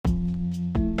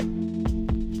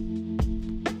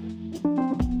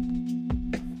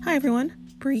Hi everyone,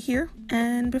 Bree here,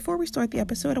 and before we start the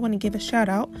episode, I want to give a shout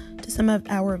out to some of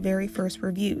our very first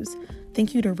reviews.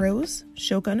 Thank you to Rose,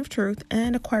 Shogun of Truth,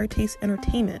 and Acquired Taste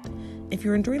Entertainment. If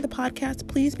you're enjoying the podcast,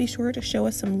 please be sure to show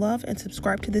us some love and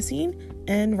subscribe to the scene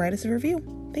and write us a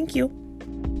review. Thank you.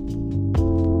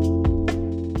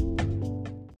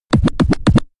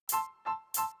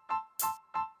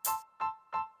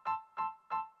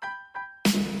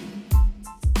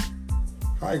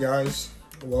 Hi guys,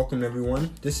 welcome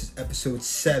everyone. This is episode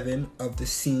 7 of The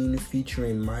Scene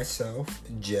featuring myself,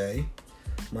 Jay,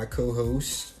 my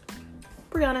co-host,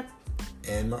 Brianna,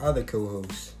 and my other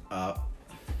co-host.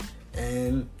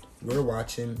 And we're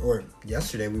watching, or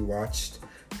yesterday we watched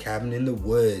Cabin in the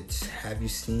Woods. Have you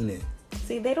seen it?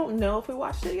 See, they don't know if we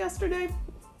watched it yesterday.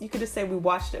 You could just say we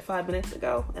watched it 5 minutes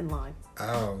ago and lie.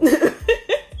 Oh.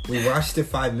 We watched it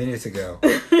 5 minutes ago.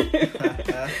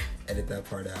 Edit that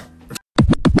part out.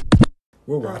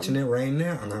 We're watching it right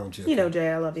now. No, I'm joking. You know, Jay,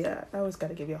 I love you. I always got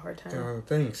to give you a hard time.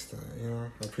 Thanks.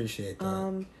 I appreciate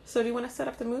that. So do you want to set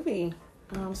up the movie?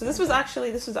 So this was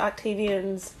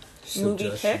Octavian's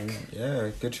movie pick. Yeah,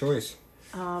 good choice.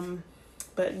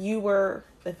 But you were,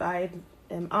 if I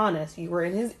am honest, you were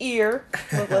in his ear.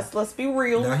 Let's be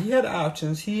real. Now he had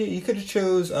options. He could have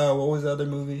chose what was the other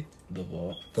movie? The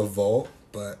Vault. The Vault,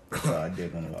 but I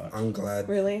did want to watch. I'm glad.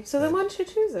 Really? So then why didn't you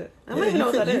choose it? I don't even know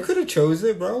what that is. You could have chose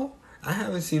it, bro. I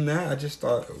haven't seen that. I just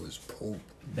thought it was poop.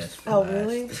 Best for Oh, last.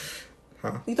 Really?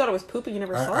 Huh? You thought it was poop and you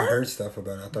never saw I it? heard stuff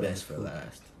about it. I thought Best it for was poop.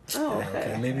 last. Oh, Yeah,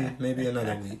 okay. Maybe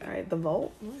another week. All right, The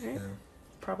Vault. Okay. Yeah.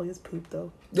 Probably is poop,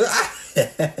 though. Yeah.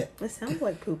 It sounds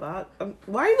like poop. Why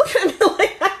are you looking at me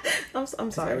like that? I'm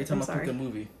sorry. Every time I'm I sorry. pick a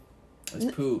movie, it's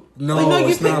poop. No, Wait, no, you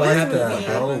it's not picked like this that, movie.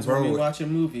 bro. Happens when we Bro, watch a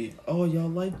movie. Oh, y'all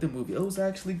like the movie. It was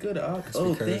actually good.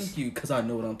 because- Thank you, because I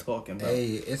know what I'm talking about. hey,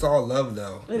 it's all love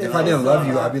though. It If is I didn't all love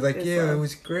you, love. I'd be like, It's yeah, love. it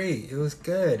was great. It was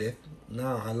good.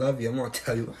 No, I love you. I'm gonna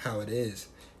tell you how it is.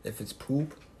 If it's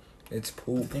poop, it's The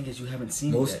poop. thing is, you haven't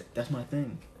seen Most- it yet. That's my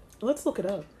thing. Let's look it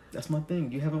up. That's my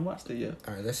thing. You haven't watched it yet.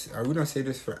 All right, are we gonna say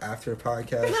this for after the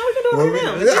podcast? No, we can do it right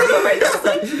now. We can do it right now.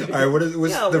 All right,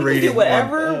 what's Yo, the we rating? can do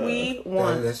whatever we Yeah,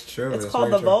 want. that's true. It's That's called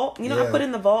very The true. Vault. You know, I Yeah. put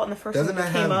in The Vault, and the first Doesn't thing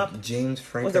that that came have up James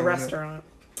Franco? was a in it? restaurant.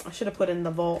 I should have put in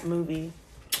The Vault movie.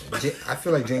 I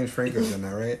feel like James Franco's in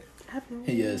that, right?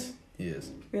 He is.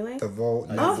 Really? The Vault.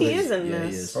 Oh, he Netflix. is in Yeah,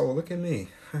 he this. is. Oh, look at me.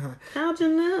 How'd you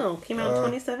know? Came out in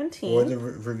 2017. What are the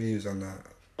reviews on that?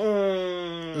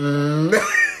 Oh,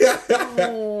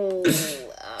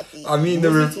 I mean,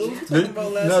 What was we talking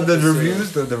about last the episode?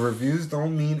 reviews. The reviews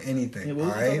don't mean anything. Yeah, all what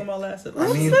was we right. talking about last episode?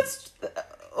 I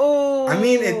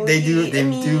mean, they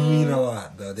do mean a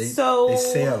lot though. They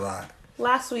say a lot.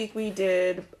 Last week we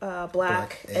did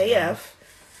Black AF.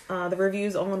 The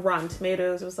reviews on Rotten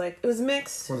Tomatoes, it was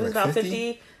mixed. Was It was it like about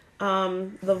 50?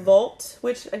 50. The Vault,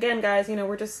 which again, guys,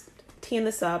 we're just teeing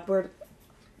this up. We're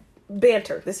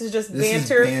banter. This is just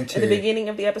banter at the beginning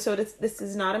of the episode. This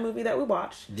is not a movie that we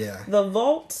watch. Yeah. The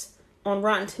Vault on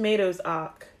Rotten Tomatoes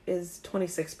is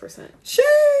 26%.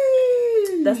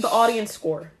 Sheesh. That's the audience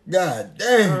score. God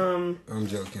damn. I'm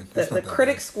joking. The That's not that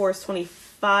critic bad. score is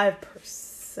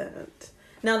 25%.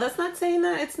 Now, that's not saying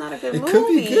that it's not a good It movie. could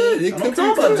be good. It I could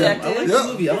don't be care good. about them. I like Yeah. the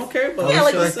movie. I don't care about Yeah, what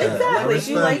like, you respect said. that. exactly. I If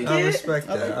you like respect, I it- respect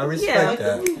that. I Yeah, respect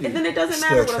that. and then it doesn't It's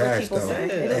matter still what other trash people though. say.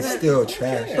 It It's doesn't- still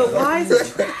trash. But why is it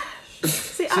trash?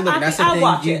 See, See, look, that's the I'll thing.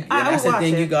 watch You, it. I'll that's the watch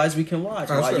thing, it. you guys. We can watch.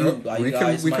 That's Why right. you We can-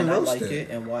 guys we might can not roast like it. it,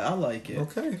 and why I like it.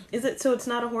 Okay. Is it so? It's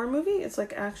not a horror movie. It's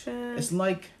like action. It's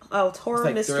like it's horror, it's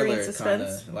like mystery, thriller, and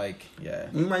suspense. kinda, like yeah.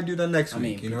 We might do that next I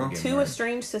mean, week. You know. people get Two murdered.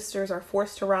 estranged sisters are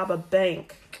forced to rob a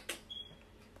bank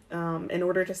in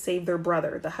order to save their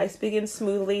brother. The heist begins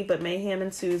smoothly, but mayhem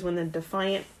ensues when the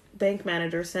defiant bank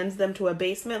manager sends them to a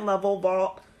basement level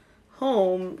vault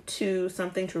home to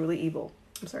something truly evil.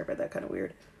 I'm sorry about that, kind of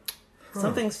weird.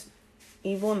 Something's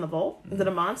evil in the vault? Is it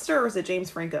a monster or is it James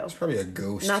Franco? It's probably a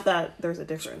ghost. Not that there's a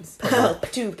difference. I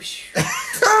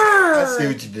see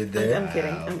what you did there. I'm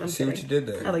kidding. I'm See what you kidding.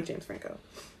 did there. I like James Franco.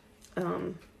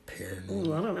 Paranormal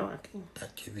Ooh, I don't know.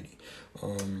 activity.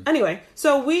 Anyway,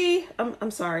 so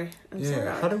I'm sorry. I'm sorry.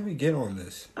 Yeah. How did we get on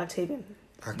this? Octavian.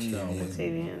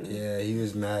 Octavian. Yeah, he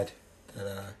was mad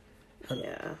that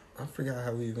Yeah. I forgot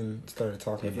how we even started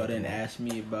talking If y'all about didn't it. ask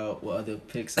me about what other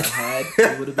picks I had,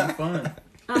 it would have been fun.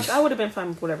 I would have been fine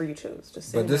with whatever you chose.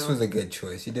 Just so But you this know. was a good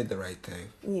choice. You did the right thing.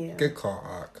 Yeah. Good call,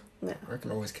 Ock. Yeah. I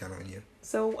can always count on you.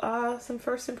 So, some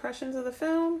first impressions of the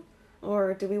film,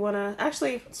 or do we want to?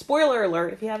 Actually, spoiler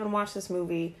alert: if you haven't watched this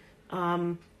movie,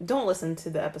 don't listen to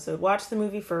the episode. Watch the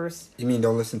movie first. You mean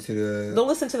don't listen to the... Don't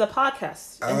listen to the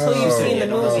podcast until you've seen the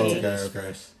don't listen movie. to this Okay.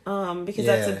 first. Because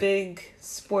that's a big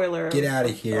spoiler. Get out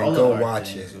of here All and of go our watch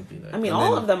things it. would be like I mean, And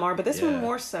all then- of them are, but this one Yeah.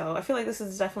 more so. I feel like this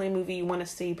is definitely a movie you want to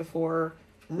see before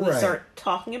we Right. start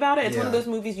talking about it. It's one of Yeah. those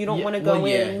movies you don't Yeah, want to go well,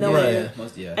 yeah, in knowing yeah,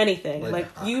 most- yeah. anything. Like, Like,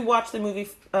 you watched the movie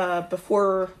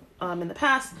before in the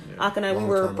past. Yeah. Ak and I, we Long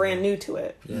were time brand ago. new to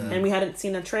it. Yeah. And we hadn't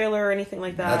seen a trailer or anything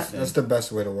like that. That's the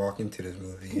best way to walk into this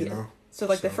movie, you Yeah. know? So,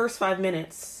 like, the So- first 5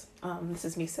 minutes, this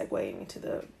is me segueing into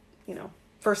the,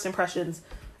 first impressions.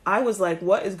 I was like,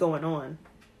 what is going on?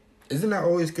 Isn't that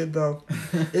always good, though?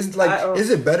 Is like, I-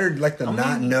 is it better, like, to I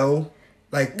not mean- know?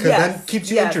 Like, because Yes, that keeps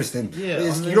you yes. interested. Yeah,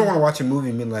 It's- I you mean- don't want to watch a movie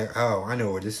and be like, oh, I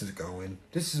know where this is going.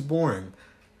 This is boring.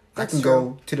 That's I can true.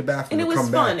 go to the bathroom And it and was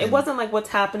come fun. back. It and wasn't like what's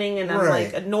happening and I'm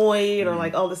Right. like annoyed or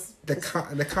like, oh, this. the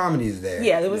comedy is there.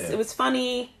 Yeah, it was Yeah. it was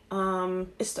funny.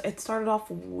 It started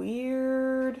off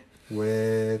weird.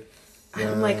 With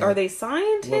I'm like, are they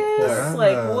scientists? part?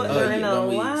 Like, Oh, what? Oh, They're in yeah, a when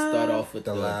we lab. start off with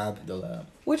The lab. The lab.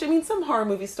 Which I mean, some horror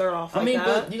movies start off. Like I mean, that.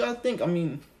 but you gotta think. I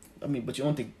mean, but you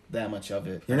don't think that much of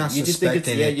it. You're not You just think it's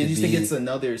suspecting it you to just think be it's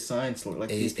another science lore. Like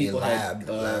these a people lab. had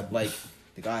Lab. like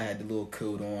the guy had the little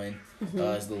coat on, Mm-hmm.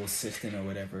 his little assistant or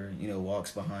whatever,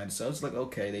 walks behind. So it's like,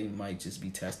 okay, they might just be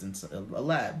testing a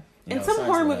lab. And some science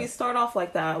horror lab. movies start off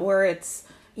like that, where it's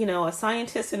a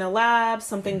scientist in a lab,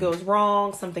 something goes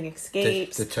wrong, something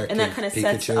escapes, Detective and that kind of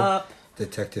sets Pikachu. up.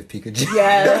 Detective Pikachu.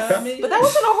 Yes, Yeah, I mean- but that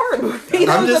wasn't a horror movie.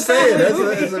 That I'm was just a saying,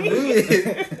 family it's a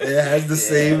movie. It has the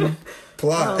same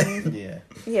plot. Yeah.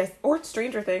 Yes, or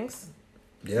Stranger Things.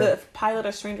 yeah. The pilot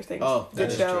of Stranger Things. Oh, that good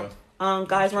is show. true.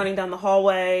 Guys running down the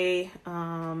hallway.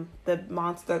 The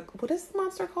monster. What is the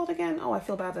monster called again? Oh, I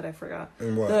feel bad that I forgot.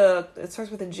 And what? It starts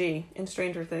with a G in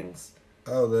Stranger Things.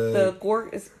 Oh, The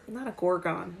is not a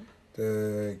Gorgon.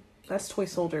 the That's Toy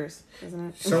Soldiers, isn't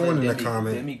it? someone in the Demi-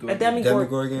 comment. Demigorgon. A Demigorgon.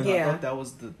 Demigorgon? I Yeah, thought that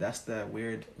was that's that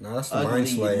weird No, that's the ugly Mind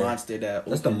Slayer. monster that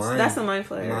That's the opens- Mind. that's the Mind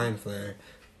Flayer. Mind Flayer.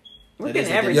 We're That getting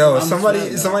is a everything. Yo, I'm somebody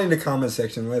trying in the comment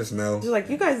section, let us know. You're like,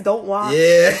 you guys don't watch.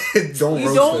 Yeah, don't You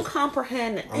roast don't us.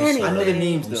 comprehend I'm anything. sorry. I know the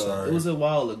names I'm though. sorry. It was a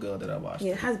while ago that I watched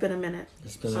Yeah, it. it has been a minute.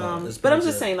 It's been, it's But been I'm a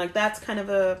just bit. saying, like, that's kind of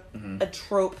a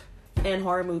trope in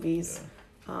horror movies.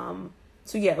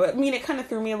 So yeah, I mean, it kind of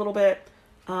threw me a little bit.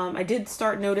 I did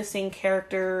start noticing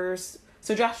characters.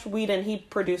 So Josh Whedon, he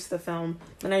produced the film,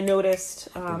 and I noticed,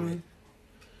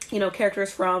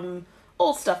 characters from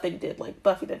old stuff that he did, like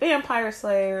Buffy the Vampire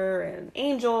Slayer and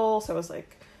Angel. So I was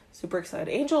like super excited.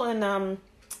 Angel and I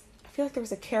feel like there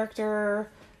was a character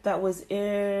that was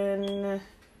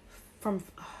from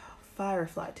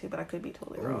Firefly too, but I could be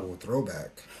totally wrong. Oh, throwback.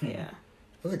 Yeah.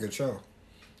 That was a good show.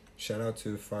 Shout out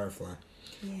to Firefly.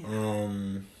 Yeah.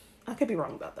 I I could be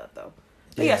wrong about that though.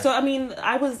 But yeah, so I mean,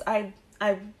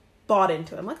 I bought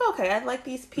into it. I'm like, okay, I like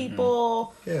these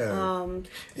people. Yeah.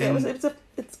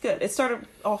 It's good. It started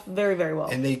off very, very well.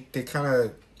 And they kind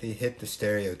of hit the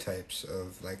stereotypes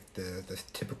of like the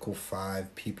typical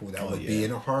 5 people that would be yeah.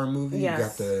 in a horror movie. Yes. You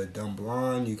got the dumb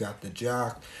blonde, you got the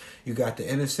jock, you got the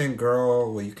innocent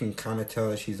girl where you can kind of tell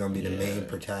that she's gonna be the main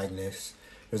protagonist.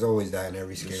 There's always that in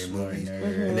every scary smart movie.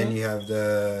 nerd. And then you have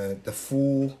the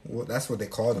fool. Well, that's what they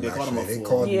called him They called him actually. a They fool.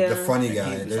 called Yeah. him the funny And guy.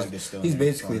 he was There's- like the stoner, he's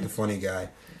basically funny. the funny guy,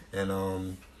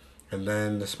 and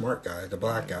then the smart guy, the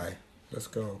black guy. Let's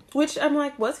go. Which I'm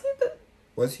like, was he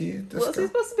Was he this he guy?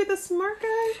 supposed to be the smart guy?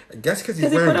 I guess because he's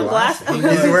 'Cause he wearing put a glasses. glass-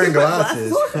 He's He wearing put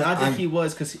glasses. glasses And I think I'm- he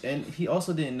was and he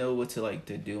also didn't know what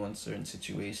to do in certain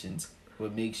situations.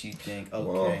 What makes you think, okay,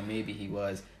 Well- maybe he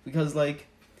was, because like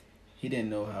he didn't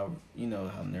know how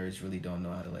how nerds really don't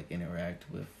know how to like interact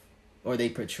with, or they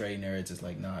portray nerds as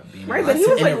like not being Right, able but he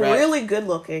to was like interact. really good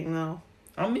looking though.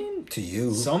 I mean, to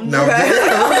you. Some no, Okay.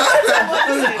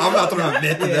 I'm not throwing a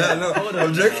myth to that. No, hold I'm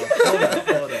up, joking.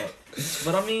 now. hold up.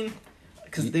 But I mean,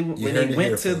 because You when heard they it went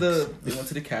here, to folks. they went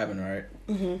to the cabin, right?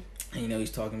 Mm-hmm. And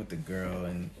he's talking with the girl,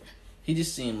 and he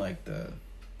just seemed like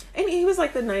And he was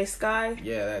like the nice guy.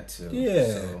 that too. Yeah,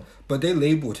 So, but they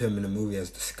labeled him in the movie as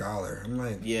the scholar. I'm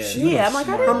like, Yeah. she Yeah, was I'm like,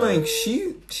 I smart. don't- I'm like,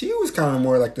 she was kind of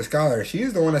more like the scholar.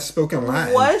 She's the one that spoke in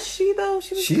Latin. Was she though?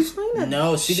 She was She's- kind of.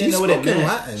 no, she She didn't know what it spoke in meant.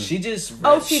 Latin. She just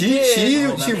Oh, read- she She did. she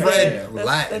Oh, she that's read right.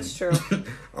 Latin. That's true.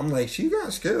 I'm like, she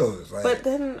got skills. Like, But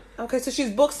then, okay, so she's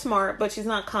book smart, but she's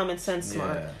not common sense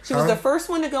smart. Yeah. She was Huh? the first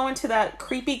one to go into that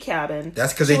creepy cabin.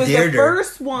 that's because She they was dared the her.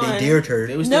 first one. They dared her.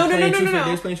 They was No, still no, playing no, truth no, or no.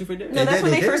 They was playing truth or dare. No, that's did-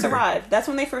 when they they first did. arrived. That's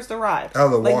when they first arrived. Oh,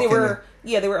 the like they walk-in. were,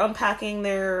 they were unpacking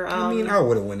their. I mean, I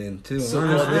would have went in too. So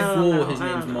honestly. the I don't fool, know, his I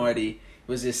don't name's know. Marty,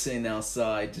 was just sitting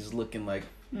outside, just looking like,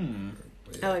 I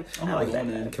like I'm that going guy.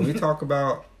 in. Can we talk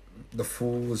about the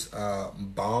fool's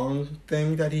bong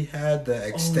thing that he had, the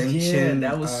extension. Yeah,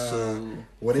 that was so.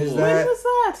 What is cool. that? When was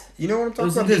that? You know what I'm It talking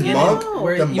was about? in His the mug, beginning,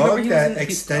 where the you remember mug he that was in-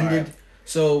 extended. Alright.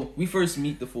 So we first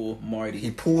meet the fool Marty.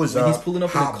 He pulls When up, he's pulling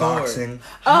up in the car. hotboxing.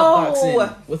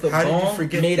 Hotboxing with a How did you bong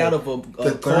forget made the- out of a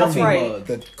the coffee thermal, mug.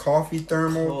 the coffee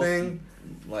thermal Coffee. thing.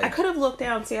 Like I could have looked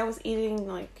down. See, I was eating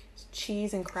like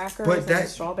cheese and crackers But and that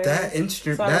strawberries. that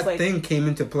instrument, So I was that like- thing came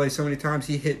into play so many times.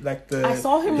 He hit like the I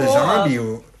saw him the roll up.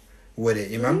 zombie with it.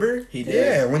 You remember? he did.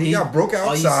 Yeah, when he got broke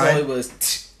All you saw outside. it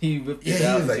was he ripped Yeah, it he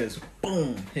out was and like- just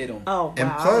boom hit him. Oh wow! And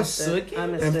I plus- missed it. I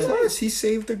missed And it. plus, he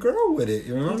saved the girl with it.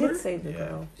 You He remember? did save the Yeah.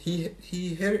 girl. He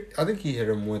hit. I think he hit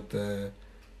him with the.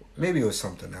 Maybe it was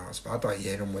something else, but I thought he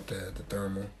hit him with the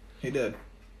thermal. He did.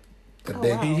 The Oh,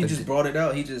 big. wow. He the- just brought it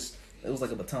out. He just it was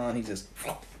like a baton. He just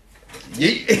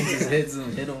Yeet.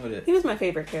 hit him with it. He was my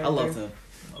favorite character. I loved him.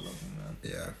 I loved him, man.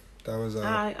 Yeah, that was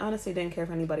I honestly didn't care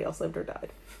if anybody else lived or died.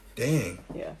 dang.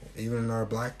 Yeah. Even our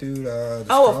black dude. The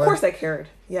Oh, of scholar, course I cared.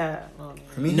 Yeah.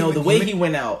 I mean, No, he- the way he he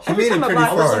went out. He Every made time it a pretty black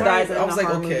far. person dies in I was a like,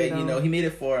 horror okay, movie, you know, though. he made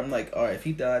it far. I'm like, all right, if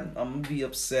he died, I'm gonna be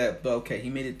upset, but okay, he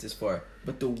made it this far.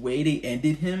 But the way they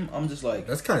ended him, I'm just like,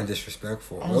 That's kind of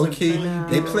disrespectful. I was Low like, key, I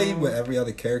they know. played with every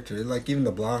other character. Like even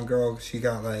the blonde girl, she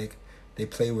got like they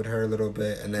played with her a little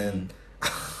bit, and then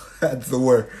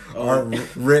Thor, Oh.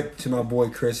 rip to my boy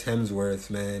Chris Hemsworth,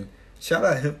 man. Shout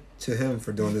out to him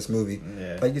for doing this movie.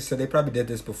 yeah. Like you said, they probably did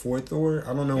this before Thor.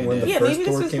 I don't know They when did. the Yeah, first maybe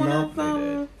this Thor was came one out. of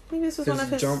They maybe this was one His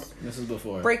of his jump- This was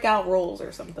before. breakout roles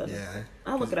or something. Yeah,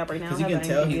 I'll look it up right now. Because you I can have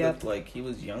tell he IMDb up. looked like he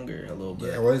was younger a little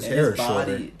bit. Yeah, well, his And hair is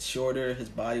body shorter. His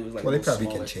body was like. well, a they little probably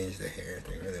smaller. can change the hair if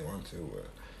they really want to.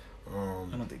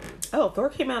 I don't think they would. Oh, Thor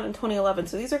came out in 2011,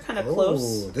 so these are kind of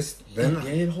close. This then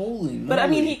Yeah, holy. But I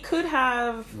mean, moly. he could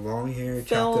have. long hair,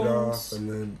 chopped it off, Films. and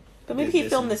then But maybe Yeah, he this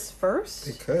filmed is- this first,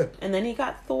 they could. and then he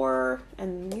got Thor,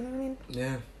 and you know what I mean?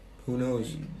 Yeah, who knows?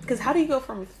 Because how do you go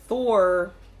from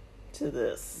Thor to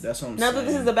this? That's what I'm Not saying.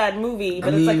 that this is a bad movie,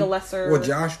 but I it's like a mean, lesser. Well,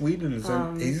 Josh Whedon's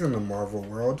um, he's in the Marvel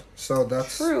world, so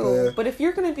that's True, the. but if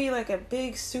you're gonna be like a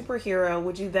big superhero,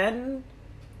 would you then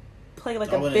play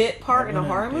like I a wouldn't- bit part in a I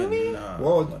horror wouldn't- movie? Nah,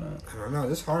 Well, why not? I don't know.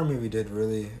 This horror movie did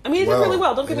really. I mean, it did really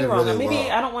well. Don't get It me did wrong. really Maybe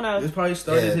well. I don't want This to probably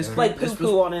started Yeah. his like this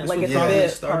poo-poo was- on it, this like was it's yeah. a probably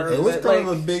bit started part. It his- was but, kind of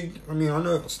like- a big. I mean, I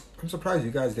know. I'm surprised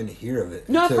you guys didn't hear of it.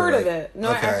 No, I've until, heard of like- it. No,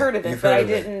 I okay, heard of it, you've but heard I of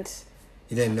it. didn't.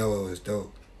 You didn't know it was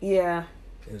dope. Yeah,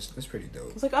 It's pretty dope.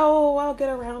 I was like, oh, I'll get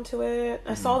around to it.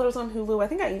 I Mm-hmm. saw that it was on Hulu. I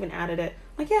think I even added it.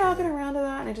 Like, yeah, I'll get around to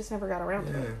that, and I just never got around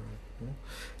to Yeah. it.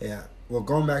 Yeah. Well,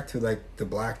 going back to like the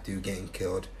black dude getting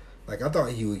killed, like I thought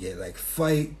he would get like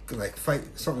fight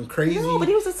something crazy. No, but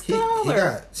he was a He scholar.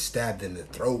 got stabbed in the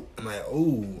throat. I'm like,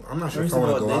 oh, I'm not sure First if I of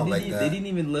want to all, go out they like didn't, that. they didn't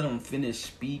even let him finish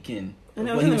speaking. And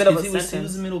it When was in he the middle of a he was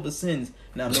sentence. in the middle of a sentence.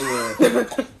 Now, nowhere.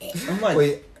 I'm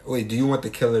like, Wait. Do you want the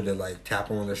killer to like tap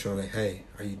him on the shoulder, like, hey,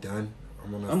 are you done?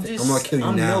 I'm gonna kill you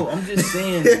I'm, now. No, I'm just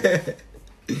saying.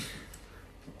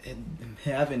 and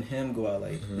having him go out,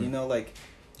 like, Mm-hmm. you know, like.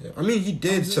 Yeah. I mean, he I'm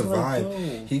did just survive. like,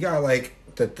 yo. He got like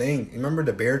the thing. Remember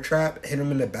the bear trap hit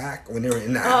him in the back when they were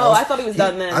in the house? Oh, I thought he was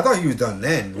done then. I thought he was done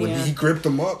then when Yeah. he gripped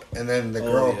him up, and then the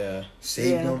girl Oh, yeah. saved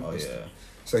Yeah. him. Oh, yeah.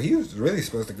 So he was really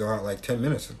supposed to go out like 10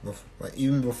 minutes, like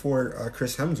even before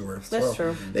Chris Hemsworth. That's So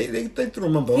true. They threw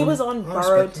him a bone. He was on I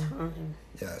borrowed respect him. time.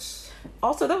 Yes.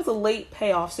 Also, that was a late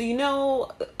payoff. So, you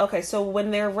know, okay, so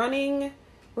when they're running,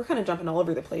 we're kind of jumping all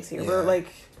over the place here. We're Yeah. like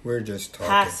We're just talking.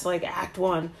 past like Act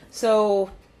 1. So,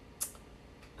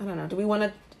 I don't know. Do we want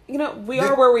to, you know, we They-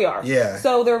 are where we are. yeah.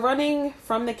 So they're running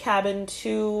from the cabin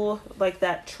to like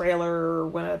that trailer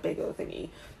Winnebago thingy.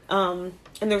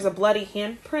 And there's a bloody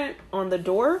handprint on the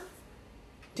door.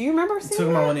 Do you remember seeing Talking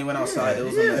that? about when he went outside, it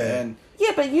was on the Yeah. end.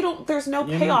 Yeah, but you don't. There's no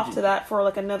Yeah, payoff no, to that for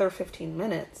like another 15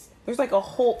 minutes. There's like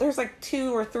there's like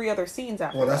 2 or 3 other scenes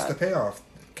after Well, that's that. the payoff.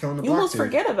 Killing the You black almost dude.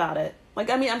 forget about it. Like,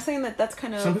 I mean, I'm saying that's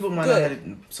kind of Some people might good.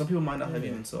 not have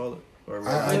even saw it or I-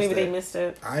 realized Maybe they it. missed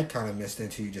it. I kind of missed it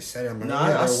until you just said it. I'm like, No, yeah,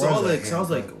 I there saw was a it. So I was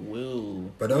like, handprint.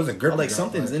 whoa. But it was a grip. I was like,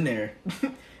 something's in there.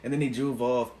 And then they drove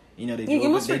off. You know, they You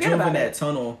drove, must they forget drove in about that it.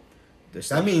 tunnel.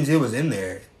 That means it was in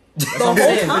there. The what I'm whole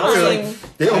saying. I was time.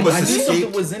 like, They almost I knew escaped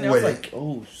something was in there. I was with like,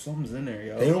 oh, something's in there,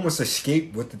 yo. They almost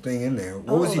escaped with the thing in there.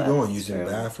 What Oh, was he that's doing? Using true.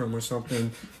 the bathroom or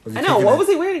something? Was he I know. taking What a- was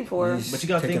he waiting for? He's But you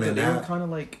gotta think taking a that they were nap? kind of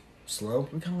like, Slow.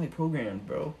 programmed,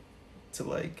 bro, to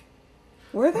like,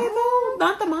 Were they though?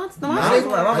 Not the monster. The not, monster.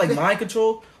 not like think- mind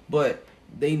control, but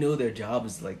they know their job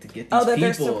is like to get these Oh, that people.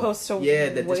 they're supposed to Yeah,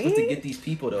 that they're supposed to wait? get these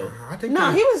people though. I think No,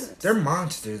 they- he was. They're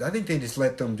monsters. I think they just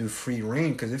let them do free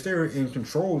reign because if they were in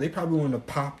control, they probably wouldn't have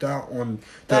popped out on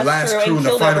the That's last true, crew and in the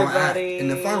killed final act. everybody. In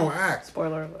the final act,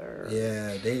 Spoiler alert.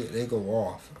 yeah, they go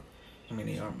off. I mean,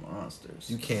 they are monsters.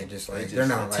 You can't just They like just they're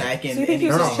not attacking. So you think he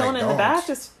was They're just not chilling like in the dogs. back,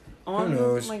 just on, Who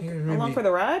knows? like Yeah, along maybe- for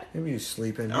the ride? Maybe he was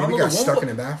sleeping. I don't Maybe he know, got the one stuck wa- in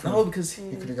the bathroom. No, because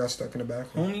He could have got stuck in the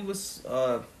bathroom. homie was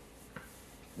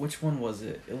which one was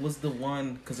it? It was the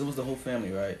one because it was the whole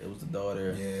family, right? It was the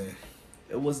daughter. Yeah.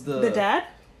 It was the dad?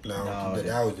 No, No,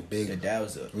 that was the big The dad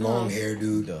was long hair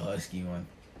dude. the husky one.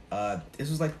 This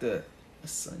was like the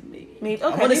son, maybe. Maybe- I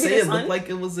okay, want to maybe say the it son. looked like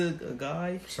it was a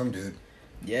guy. Some dude.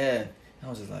 Yeah, and I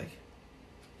was just like,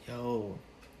 yo,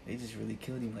 they just really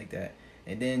killed him like that.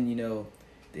 And then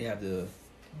they have the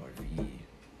RV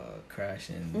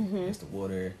crashing against the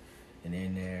water, and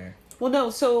in there. Well,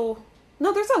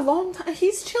 no, there's a long time.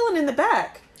 He's chilling in the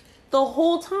back the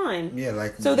whole time. Yeah,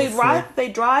 like So they before-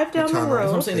 drive down the tunnel. That's what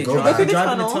I'm road. saying. They They go drive, back. they Through the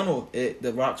drive in the tunnel. tunnel.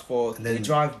 The rocks fall. And then They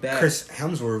drive back. Chris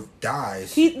Hemsworth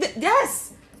dies.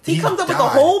 Yes. He He comes up with a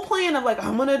died. whole plan of like,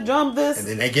 I'm gonna jump this, And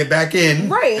then they get back in.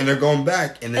 Right. And they're going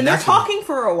back. And then and they're that's when- talking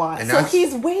for a while. and So that's-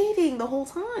 he's waiting the whole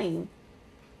time.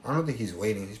 I don't think he's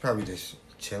waiting. He's probably just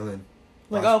chilling.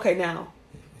 Like, Watch- okay, now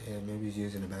Yeah, maybe he's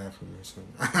using the bathroom or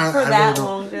something. for I really that don't-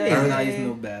 long, Hey, I don't- not using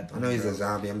no bad. I know he's a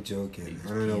zombie. I'm joking. They just I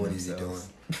don't know peeing what he's doing. themselves.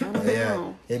 I don't But yeah,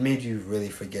 know. it made you really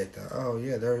forget that. Oh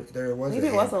yeah, there was. Maybe a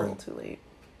it was a little handprint. too late.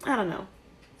 I don't know.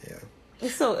 Yeah.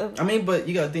 It's so. I mean, but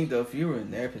you gotta think though, if you were in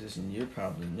their position, you're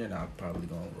not probably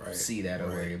gonna Right, see that or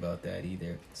right. worry about that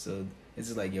either. So it's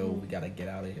just like, yo, we gotta get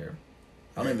out of here.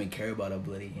 I don't even care about a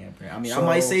bloody handprint. I mean, I So-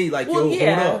 might say like, Well, yo,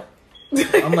 yeah. hold up.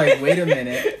 I'm like, wait a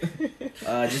minute.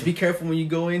 Just be careful when you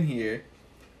go in here.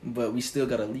 But we still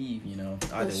gotta leave,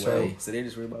 either So- way. So they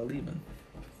just worry about leaving.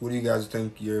 What do you guys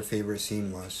think your favorite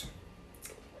scene was?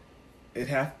 It'd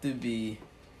have to be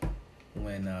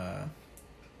when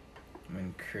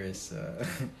Chris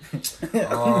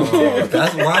Oh,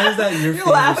 that's why is that your You're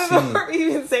favorite laughing scene? before we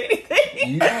even say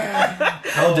anything.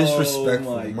 How Oh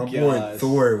disrespectful! my My boy gosh.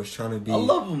 Thor was trying to be I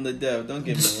love him to death, don't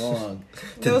get me wrong.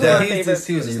 to Those are death. our He's favorites. just,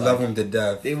 he was You just love like, him to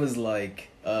death. It was like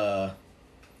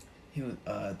he was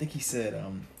I think he said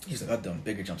he was like, I've done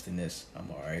bigger jumps than this. I'm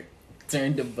alright.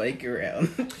 Turned the bike around.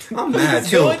 I'm mad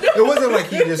too. Going It wasn't like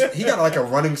he got like a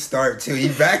running start too. He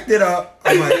backed it up.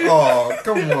 I'm like, oh,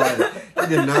 come on.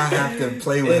 He did not have to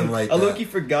play with him And like I that. look, he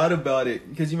forgot about it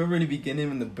because you remember in the beginning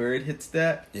when the bird hits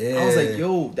that. Yeah. I was like,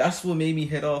 yo, that's what made me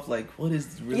hit off. Like, what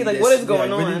is really? You're like, this? what is going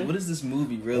really- on? What is this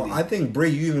movie really? Well, I think Bray,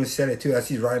 you even said it too as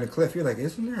he's riding the cliff. You're like,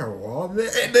 isn't there a wall there?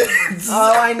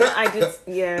 Oh, I know. I just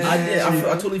yeah. I did.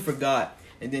 I totally forgot.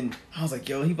 And then I was like,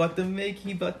 yo, he about to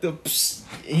psh,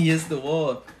 and he hits the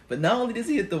wall. But not only does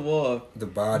he hit the wall, The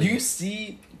body. you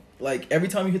see, like, every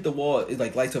time you hit the wall, it,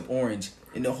 like, lights up orange.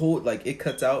 And the whole, like, it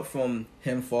cuts out from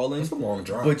him falling. It's a long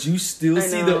drop. But you still I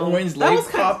see know. the orange That light was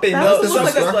kind- popping that up. was So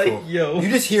it's disrespectful. like, yo. You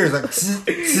just hear it's like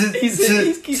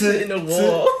He keeps hitting the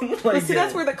wall. But Like, see, yo.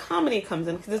 that's where the comedy comes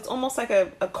in because it's almost like a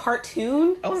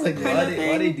cartoon. I was like, kind why of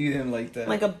they thing. do him like that?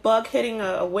 Like a bug hitting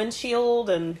a windshield,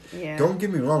 and yeah. Don't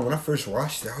get me wrong. When I first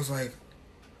watched it, I was like,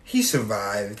 he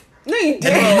survived. No, you And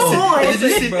didn't. then you Come see- on. and then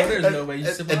you see- Bro, there's no way you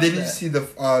and survived then you that. see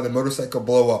the motorcycle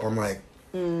blow up. I'm like,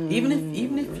 even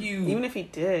if you Even if he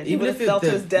did, he even would if have it, fell to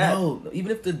the, his death. no,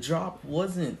 even if the drop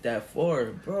wasn't that far,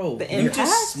 bro, The you impact?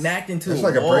 just smacked into it's a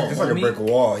like wall. a brick. It's like a homie. brick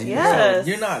wall. He was Yes.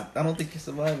 You're not. I don't think you're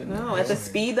surviving. No, that. at the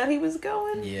speed that he was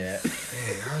going. Yeah, like,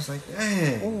 dang, I was like,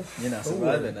 dang. Oof. you're not Cool.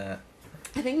 surviving that.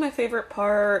 I think my favorite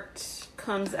part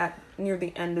comes at near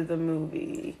the end of the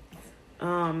movie.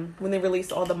 When they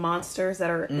released all the monsters that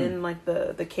are in like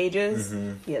the cages.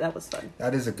 Mhm. Yeah, that was fun.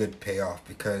 That is a good payoff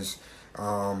because,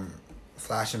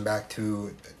 flashing back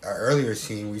to our earlier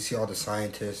scene, we see all the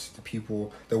scientists, the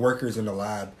people, the workers in the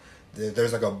lab.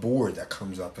 There's like a board that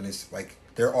comes up, and it's like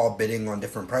they're all bidding on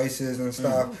different prices and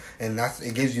stuff, and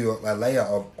it gives you a layer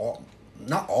of all.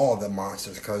 Not all the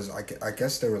monsters, because I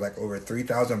guess there were like over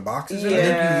 3,000 boxes. in Yeah.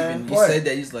 there. I think you But- said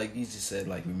that. He just said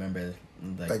like remember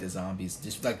Like- the zombies.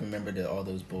 Just like remember all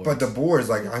those boards. But the boards,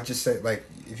 like I just said, like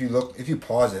if you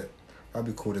pause it, that'd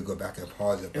be cool to go back and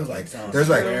pause it. it was But like there's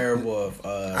like werewolf.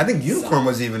 I think unicorn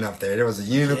was even up there. There was a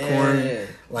unicorn. Yeah.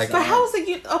 Like But how is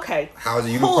okay? how is a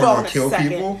Hold unicorn on gonna a kill second.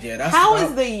 people? Yeah, that's How that-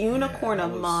 is the unicorn yeah, a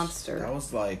that was- monster? That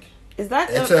was like. Is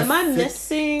that It's am I fic-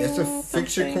 missing? It's a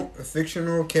something?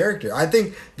 fictional character. I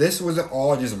think this wasn't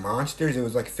all just monsters. It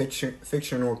was like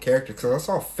fictional character. Because I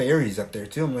saw fairies up there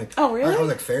too. I'm like, Oh, really? I was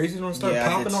like, fairies gonna start Yeah, I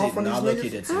popping did off see. on No, these look, you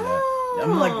niggas. did see that.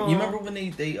 I'm like, Oh. you remember when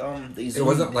they zoomed,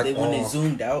 wasn't like when they all-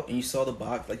 zoomed out and you saw the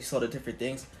box, like you saw the different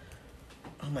things.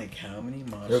 I'm like, how many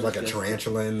monsters? There was like a does-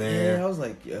 tarantula in Yeah, there. I was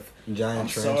like, Giant I'm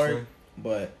tarantula. sorry,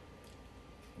 but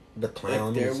The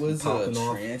clown if there was was a popping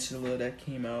off. tarantula that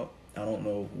came out, I don't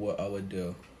know what I would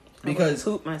do. I would Because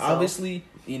poop myself. obviously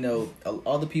you know,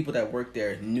 all the people that worked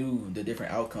there knew the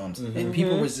different outcomes, and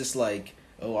people was just like,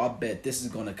 oh, I bet this is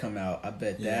gonna come out. I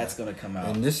bet that's gonna come out.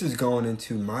 And this is going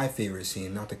into my favorite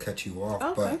scene. Not to cut you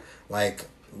off, but like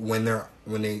when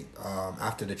they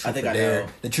after the truth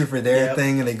or dare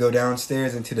thing, and they go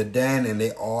downstairs into the den, and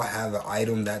they all have an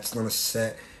item that's gonna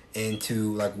set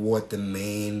into like what the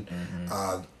main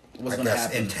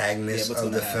antagonist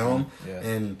of the film.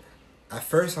 And at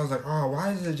first I was like, oh,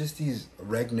 why is it just these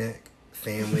redneck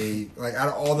family? Like, out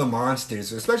of all the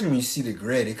monsters, especially when you see the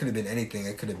grid, it could have been anything.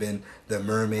 It could have been the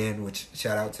merman, which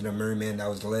shout out to the merman, that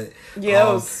was lit. Yeah,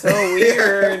 it was so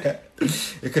weird.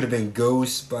 It could have been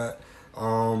ghosts, but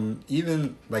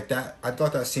even like that, I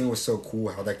thought that scene was so cool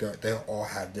how like they all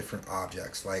have different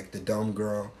objects, like the dumb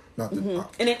girl, not the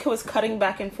and it was cutting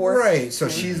back and forth, right? So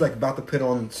she's like about to put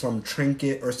on some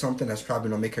trinket or something that's probably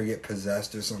gonna make her get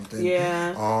possessed or something.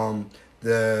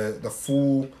 The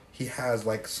fool, he has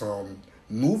like some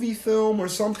movie film or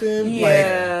something,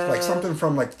 like something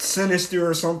from like Sinister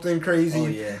or something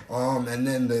crazy. And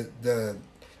then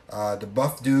the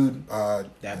buff dude,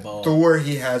 that ball. Thor,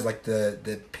 he has like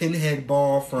the pinhead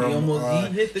ball from.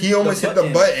 He almost hit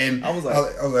the button. I was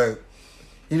like,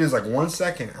 he was like 1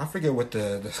 second. I forget what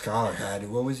the scholar had.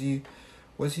 What was he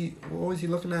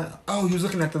looking at? Oh, he was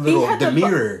looking at the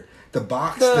mirror. The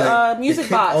box, the music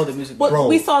box. Oh, the music box. Well,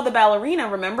 we saw the ballerina,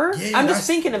 remember? Yeah, I'm just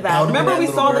thinking of that. Remember we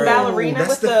saw the ballerina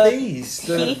with the face,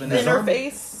 teeth in her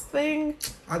face thing?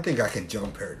 I think I can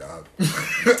jump her, dog.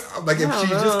 Like, if she's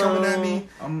just coming at me,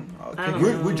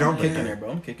 we're jumping her,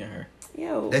 bro. I'm kicking her.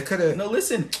 Yo. They could have... No,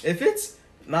 listen. If it's...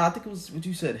 I think it was what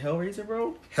you said, Hellraiser,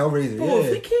 bro? Hellraiser, bro,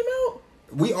 if it came out...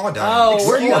 We all died. Oh,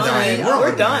 we're all dying.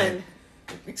 We're done.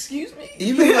 Excuse me?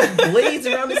 Even like blades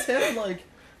around his head, like...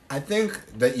 I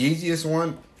think the easiest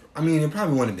one... I mean, it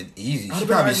probably wouldn't have been easy. She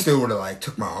probably still would have like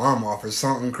took my arm off or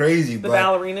something crazy. The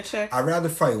ballerina chick. I'd rather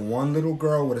fight one little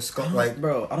girl with a skull. Like,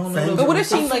 bro, I don't know. But what if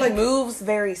she like moves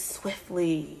very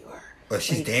swiftly, or? But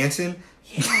she's dancing.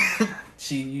 Yeah.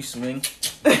 You swing.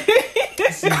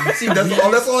 That's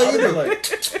all you do.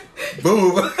 Like,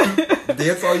 boom,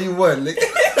 dance all you want.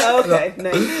 Okay,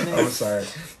 nice. I'm sorry.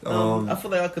 I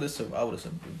feel like I would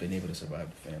have been able to survive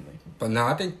the family. But no,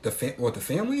 I think the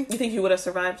family. You think you would have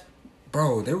survived?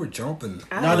 Bro, they were jumping.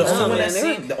 No,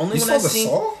 the only one I seen,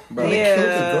 saw, bro. They killed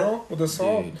the girl with the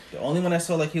saw. Dude, the only one I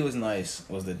saw like he was nice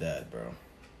was the dad, bro.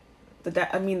 The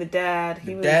dad.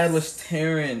 Dad was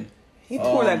tearing. He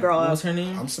tore that girl up. What was her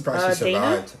name? I'm surprised she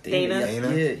survived. Dana.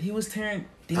 Yeah, he was tearing.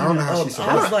 I don't know how she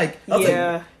survived. I was like,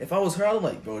 if I was her, I was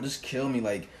like, bro, just kill me.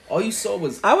 Like, all you saw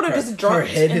was I would have just dropped her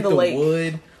head in hit the lake.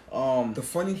 Wood. The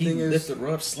funny thing is, lifted her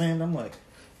up, slammed. I'm like,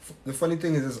 the funny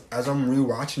thing is as I'm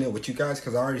rewatching it with you guys,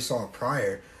 because I already saw it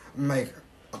prior. I'm like,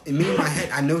 in my head,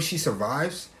 I know she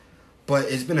survives, but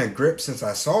it's been a grip since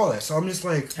I saw that. So I'm just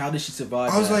like, how did she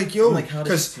survive? I was like, yo, how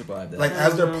did she survive that? Like,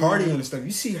 as they're partying and stuff,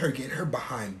 you see her get her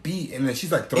behind beat, and then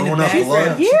she's like throwing up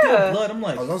blood. Yeah, blood. I'm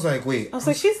like, I was like, wait. I was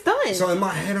like, she's done. So in my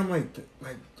head, I'm like,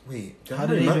 wait, how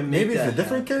did it even make maybe that it's a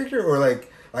different happen? character, or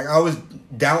like I was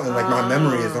doubting like my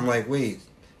memories. I'm like, wait,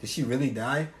 did she really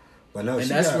die? But no, and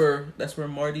that's where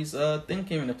Marty's thing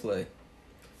came into play.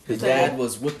 His dad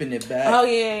was whipping it back. Oh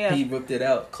yeah. He whipped it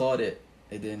out, clawed it,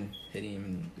 and then hit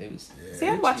him. It was. See,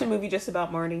 I'd watch a movie just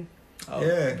about Marty. Oh,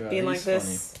 yeah, bro, being like funny.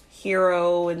 this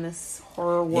hero in this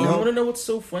horror world. You want to know what's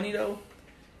so funny though?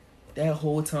 That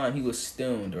whole time he was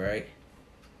stoned, right?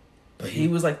 But he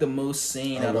was like the most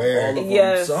sane out of all of them.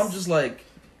 Yes. So I'm just like,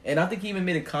 and I think he even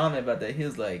made a comment about that. He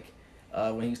was like,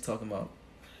 when he was talking about,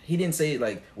 he didn't say it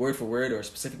like word for word or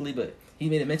specifically, but he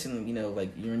made a mention, you know,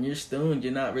 like when you're stoned,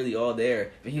 you're not really all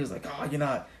there. But he was like, oh, you're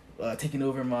not taking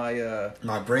over my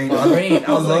brain.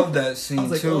 I love that scene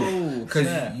too,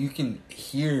 because you can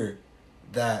hear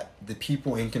that the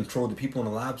people in control, the people in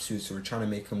the lab suits, were trying to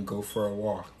make him go for a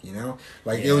walk. You know,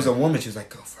 like it was a woman. She was like,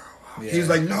 go for a walk. Yeah. He was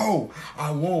like, no,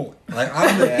 I won't. Like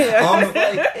I'm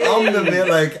the man.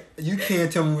 Like you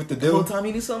can't tell me what to do. The whole time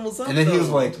he knew something was up. And then he was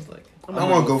like, I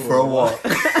want to go for a walk.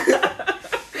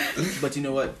 But you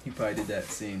know what? He probably did that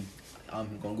scene.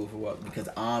 I'm gonna go for a walk because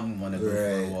I'm gonna go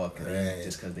for a walk,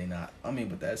 just because they not. I mean,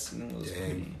 but that scene was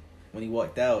pretty. When he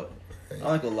walked out, I'm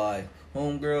not gonna lie.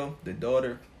 Homegirl, the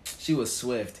daughter, she was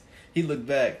swift. He looked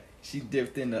back. She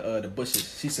dipped in the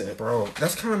bushes. She said, "Bro,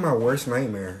 that's kind of my worst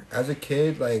nightmare. As a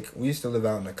kid, like we used to live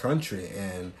out in the country,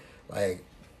 and like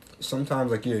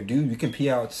sometimes, like you're a dude, you can pee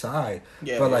outside,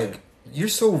 but like." You're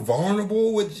so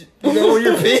vulnerable with, you know, when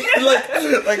you're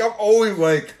peeing. Like I'm always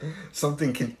like,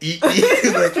 something can eat me.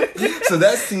 Like, so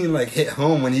that scene like hit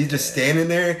home when he's just standing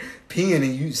there peeing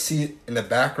and you see it in the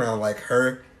background, like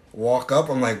her walk up.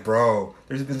 I'm like, bro,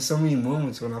 there's been so many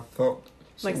moments when I felt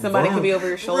Like somebody could be over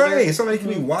your shoulder. Right, somebody could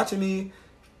be watching me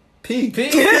pee.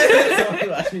 Somebody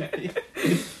watch me pee.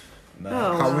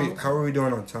 Oh, How are we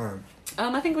doing on time?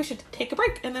 I think we should take a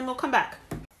break and then we'll come back.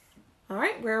 All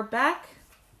right, we're back.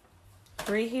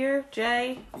 Bree here,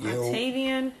 Jay, Yo.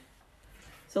 Octavian.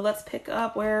 So let's pick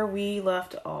up where we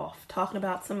left off, talking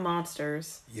about some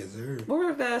monsters. Yes, sir. What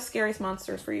were the scariest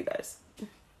monsters for you guys The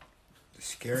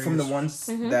scariest. From the ones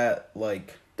that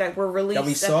like that were released that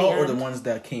we at saw, the or the end? ones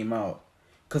that came out?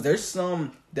 Because there's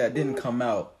some that didn't come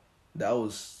out. That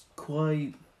was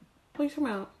quite What are you talking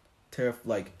about? terrifying.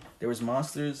 Like there was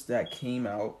monsters that came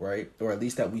out, right, or at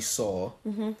least that we saw.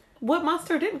 What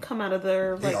monster didn't come out of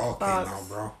their They like all box? came out,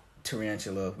 bro.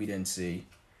 Tarantula, we didn't see.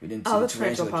 We didn't Oh, see the the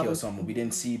tarantula tarantula kill someone. We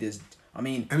didn't see this. I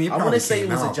mean, I mean, it I want probably to say it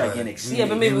came was a out, but gigantic snake. Yeah,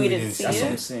 but maybe we didn't see That's it.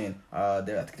 what I'm saying. I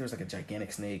think there was like a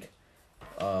gigantic snake.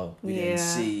 We Yeah. didn't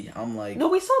see. I'm like, No,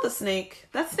 we saw the snake.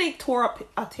 That snake tore up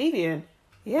Octavian.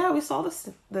 Yeah, we saw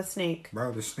the snake.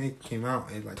 Bro, the snake came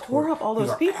out and like Tore up all he was those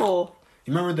like, people.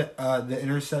 You remember the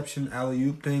interception alley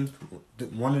oop thing?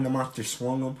 One of the monsters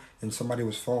swung him and somebody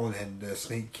was falling and the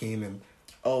snake came and.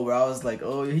 oh, bro, I was like,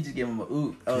 oh, he just gave him a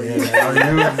oop. Oh yeah.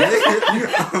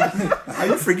 How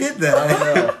you forget I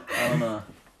that? don't know.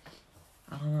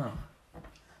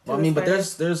 Well, I mean, but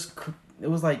there's it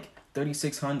was like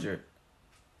 3,600.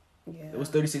 Yeah. It was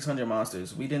 3,600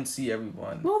 monsters. We didn't see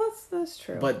everyone. Well, that's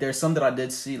true. But there's some that I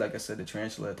did see, like I said, the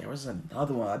tarantula. There was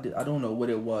another one. I don't know what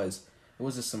it was. It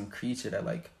was just some creature that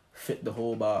like fit the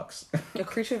whole box. a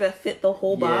creature that fit the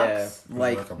whole box. Yeah,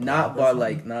 like like a not blob or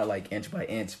by something? not like inch by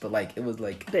inch, but like it was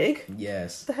like Big.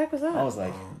 yes. What the heck was that? I was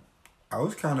like, I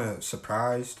was kind of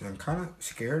surprised and kind of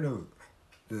scared of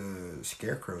the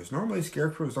scarecrows. Normally,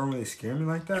 scarecrows don't really scare me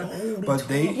like that, but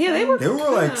they they were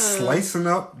like kinda- slicing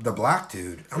up the black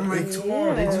dude. I'm like, Yeah.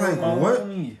 I'm like, my what?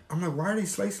 homie. I'm like, why are they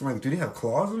slicing? Like, do they have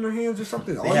claws on their hands or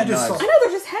something? They had knives. I know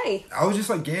they're just hay. I was just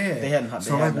like, yeah. They had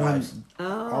so they like had knives. when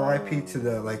R.I.P. to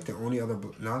the like the only other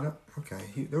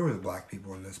there were black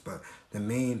people in this, but the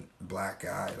main black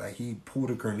guy like he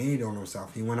pulled a grenade on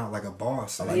himself. He went out like a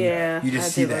boss. So, like, Yeah, you I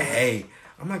just see did the like that. hay.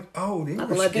 I'm like, oh, they Not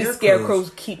were gonna let these scarecrows.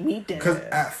 scarecrows keep me dead. Because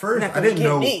at first Not I gonna didn't get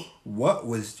know me. what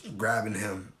was grabbing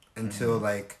him until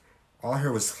like all I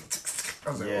heard was. I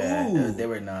was like, Yeah, ooh, they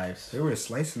were knives. they were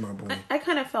slicing my boy. I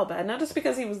kind of felt bad, not just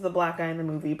because he was the black guy in the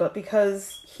movie, but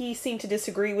because he seemed to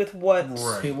disagree with what.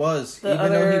 Right. He was The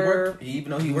even though he other- worked. Even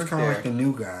though he He was worked kind of there. like the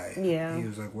new guy. Yeah. He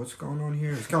was like, "What's going on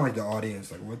here?" It's kind of like the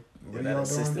audience, like, "What are that y'all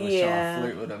assistant doing?" was Yeah. trying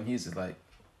to flirt with him. He was just like,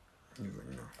 He was like,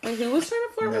 "No." Like, who was trying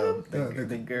to flirt with him?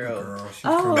 the girl. She's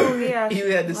Oh, kinda, yeah. He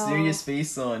had the Oh. serious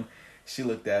face on. She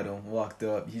looked at him, walked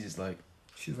up. He's just like,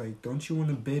 she's like, "Don't you want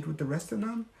to bid with the rest of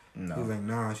them?" no. He's like,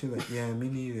 "Nah." She's like, "Yeah, me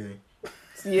neither."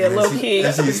 Yeah, And then low she- key.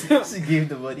 then she's- She gave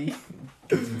the money.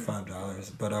 Gives him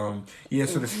 $5. But yeah.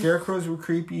 So the scarecrows were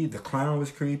creepy. The clown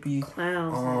was creepy.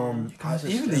 Clowns. guys are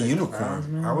Even the scared of unicorn. clowns,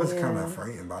 man? I was Yeah. kind of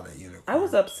frightened by that unicorn. I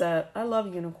was upset. I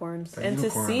love unicorns. That And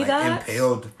unicorn, to see like, that.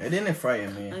 impaled. It didn't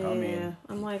frighten me. Yeah, I mean,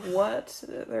 I'm like, what?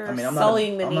 They're I mean, I'm not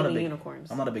sullying a- the I'm name not a of big-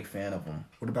 unicorns. I'm not a big fan of them.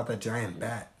 What about that giant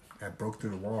bat that broke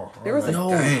through the wall? I There was like, a-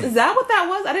 dang. Is that what that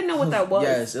was? I didn't know what that was.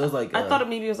 Yes, it was like. I thought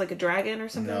maybe it was like a dragon or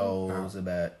something. No, it was a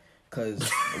bat. Because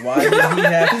why did he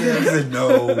have He to? said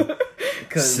no.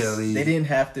 Because Silly. they didn't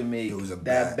have to make It was a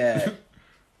that bat. bat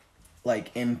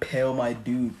like impale my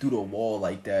dude through the wall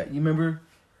like that. You remember?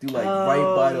 Through like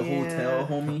right by the yeah. hotel,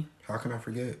 homie. How can I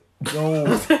forget? Yo,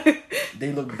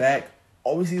 they look back.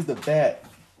 All we see is the bat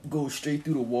go straight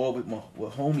through the wall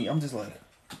with homie. I'm just like,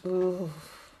 Ooh.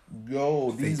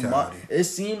 yo, these Fatality. it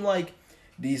seemed like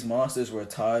these monsters were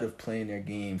tired of playing their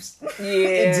games. Yeah.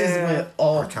 It just went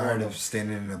off. I'm tired on of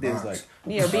standing in the them. They was box.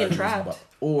 like, Yeah, being tired of this trapped.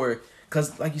 Or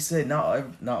because, like you said, not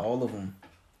all of them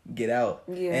get out.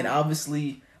 Yeah. And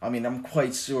obviously, I mean, I'm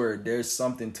quite sure there's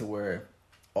something to where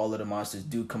all of the monsters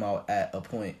do come out at a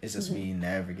point. It's just we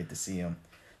never get to see them.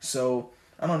 So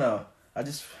I don't know. I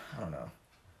don't know.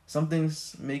 Some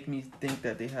things make me think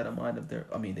that they had a mind of their.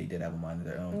 I mean, they did have a mind of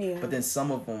their own. Yeah. But then some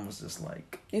of them was just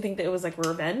like, You think that it was like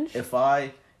revenge? if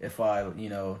I, you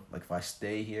know, like if I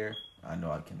stay here, I know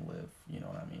I can live. You know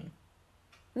what I mean?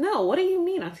 No, what do you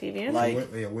mean, Octavian? Like-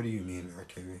 What do you mean,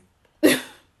 Octavian?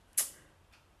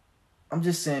 I'm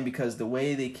just saying because the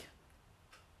way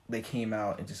they came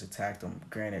out and just attacked them.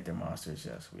 Granted, they're monsters.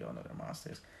 Yes, we all know they're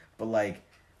monsters. But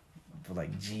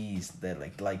geez, that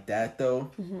like that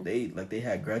though. They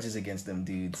had grudges against them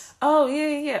dudes. Oh,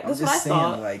 yeah. I'm That's what I just saying,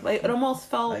 thought. like- Like, it almost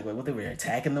felt Like what they were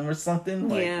attacking them or something.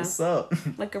 Like Yeah. what's up?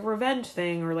 like a revenge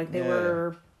thing, or like they Yeah.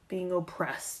 were being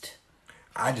oppressed.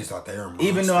 I just thought they were monsters.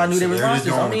 Even though I knew they were They're just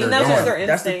monsters. doing I what mean, they're that's just doing. their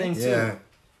That's the thing instinct. too. Yeah.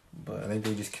 But I think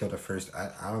they just killed the first.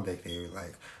 I don't think they were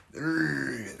like.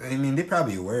 I mean, they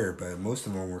probably were, but most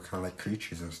of them were kind of like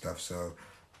creatures and stuff. So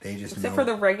they just except for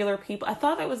the regular people. I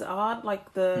thought that was odd,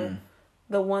 like the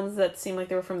ones that seemed like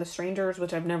they were from The Strangers,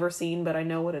 which I've never seen, but I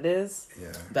know what it is.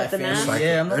 Yeah, that the family, man-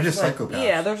 yeah, I'm they're not just like, psychopaths.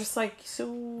 Yeah, they're just like so.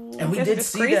 and we I guess did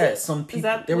just see crazy. that some Is people.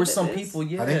 that There were what it some is? people.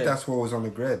 Yeah, I think that's what was on the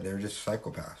grid. They were just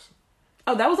psychopaths.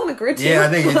 Oh, that was on the grid too. Yeah, I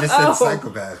think it just said Oh.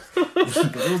 psychopath. There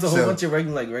was a whole So- bunch of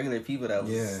regular people that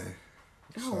was Yeah.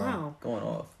 Oh wow. going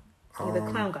off. Yeah, the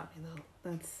clown got me though.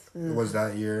 That's Was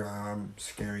that your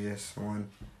scariest one?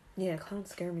 yeah, clowns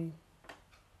scare me.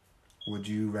 Would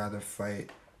you rather fight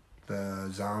the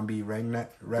zombie redneck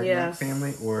Yes.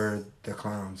 family or the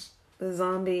clowns The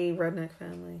zombie redneck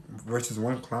family. versus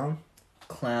one clown?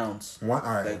 Clowns. One.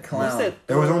 All The right. clown. You said-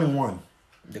 There was only one.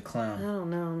 The I clown. don't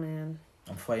know, man.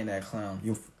 I'm fighting that clown.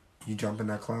 You jump in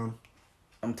that clown.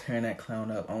 I'm tearing that clown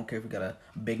up. I don't care if we got a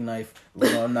big knife,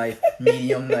 little knife,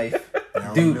 medium knife.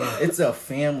 Now Dude, we know. it's a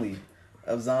family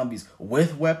of zombies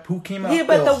with who came out. Yeah,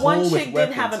 but the one whole with chick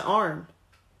didn't have an weapons. arm.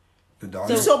 The dog.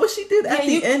 You saw what she did at Yeah,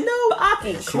 the you- end, though? But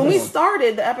Aki, she when we was-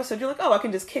 started the episode, you're like, "Oh, I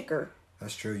can just kick her."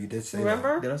 That's true. You did say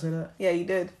Remember? Did I say that? Yeah, you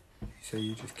did. that. You said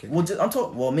you just kicked. Well, I'm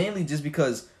talking. Well, mainly just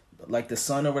because, like, the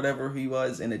son or whatever he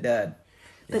was and the dad.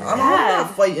 The I'm dad.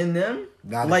 not fighting them.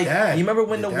 Nah, the like, dad. you remember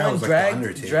when The the dad one was like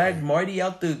the dragged Undertaker. Marty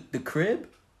out the crib?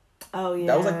 Oh yeah.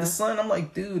 That was like the son. I'm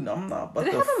like, dude, I'm not. But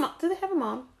Did they have a mom? Did they have a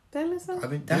mom? Did I miss that? I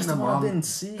think That's didn't the one I didn't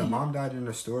see. The mom died in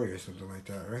the story or something like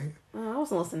that, right? Oh, I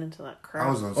wasn't listening to that crap. I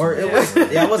was on. Or it some-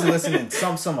 was. Yeah, I wasn't listening.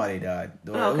 Somebody died.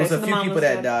 Oh, It okay, was so a the few mom people was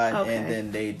that dead. died, Okay. and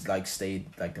then they like stayed.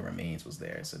 Like the remains was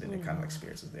there, so then it kind of like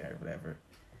spirits was there, or whatever.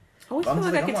 I always I'm feel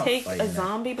just like I like, I'm could not take fighting a that.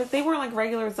 zombie, but they weren't like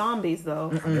regular zombies though.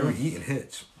 They were eating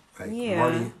hits. Like Yeah.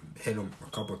 Marty hit him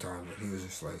a couple times, and he was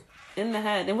just like, In the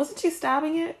head, and wasn't she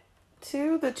stabbing it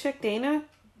too? The chick Dana,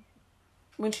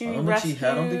 when she I don't rescued.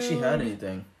 think she had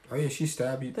anything. "Oh yeah, she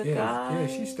stabbed you." The Yeah, guy.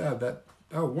 she stabbed that.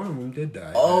 Oh, one of them did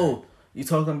die. Oh, you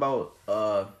talking about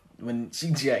when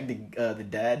she jacked the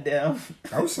dad down?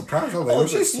 I was surprised. I was like, "Oh,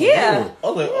 she's slow." Yeah. I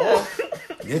was like, oh.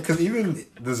 Yeah, because even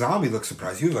the zombie looked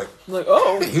surprised. He was like, Like,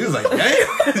 oh, he was like,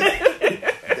 damn.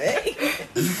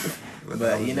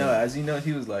 But you know, as you know,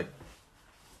 he was like,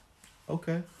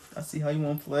 okay, I see how you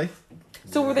want to play.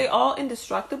 so were they all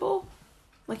indestructible?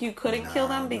 Like you couldn't kill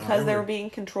them because they were being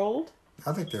controlled?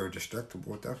 I think they were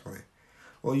destructible, definitely.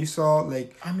 Well, you saw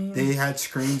like I mean- they had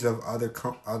screens of other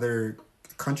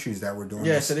countries that were doing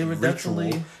Yeah, this so they were ritual,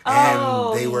 definitely- and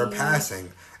Oh, they were yeah.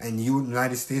 passing. And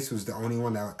United States was the only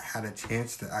one that had a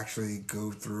chance to actually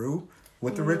go through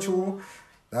with the ritual.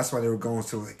 That's why they were going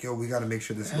so like, yo, we got to make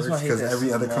sure this That's why I works hate because that every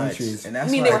so other much. country is And I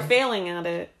that's mean, why they were failing at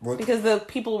it What- because the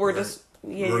people were Right. just.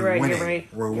 Yeah, we're you're right. winning. You're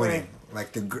right. We're you're winning. right.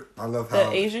 Like I love The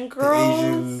how Asian the girls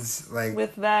Asians like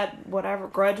with that whatever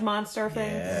grudge monster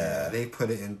thing. yeah, they put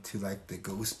it into like the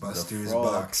Ghostbusters frog.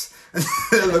 box.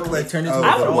 It looked like turned into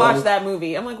I a would frog. watch that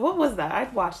movie. I'm like, what was that?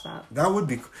 I'd watch that. That would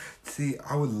be. See,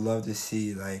 I would love to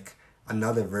see like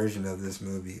another version of this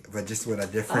movie, but just with a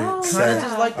different Oh, kind set. of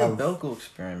just like the of- Belko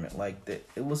experiment. Like it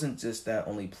wasn't just that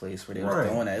only place where they were Right,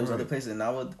 doing that. It was right. other places, and I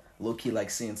would low key like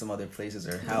seeing some other places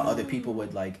or how other people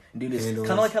would like do this. Handle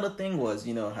Kind it. of like how the thing was,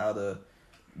 you know, how the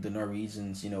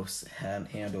Norwegians, you know,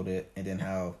 handled it, and then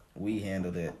how we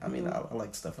handled it. I mean, I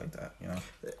like stuff like that. You know,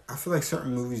 I feel like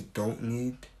certain movies don't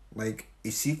need like a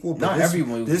sequel. But Not this, every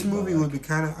movie, This but, movie like- would be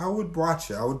kind of. I would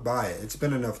watch it. I would buy it. It's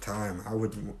been enough time. I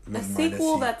would. A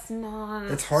sequel that's not.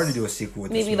 It's hard to do a sequel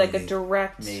with maybe this like movie. a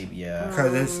direct. maybe yeah.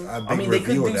 Because it's a big I mean, they could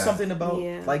reveal do that. something about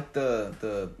Yeah. like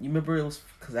the. You remember it was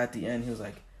because at the end he was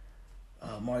like,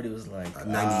 Marty was like,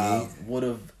 98. what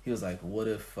if he was like, what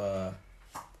if,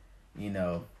 you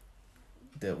know,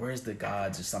 where's the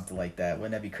gods or something like that?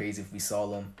 Wouldn't that be crazy if we saw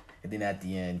them? And then at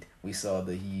the end we saw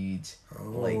the huge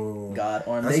like god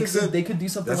arm. That's They could do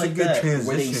something that's a like good that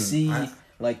where they transition. see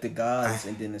like the gods,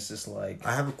 and then it's just like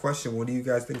I have a question. What do you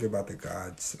guys think about the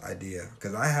gods idea?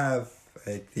 Because I have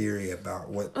a theory about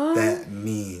what that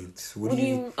means. What do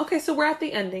you? Okay, so we're at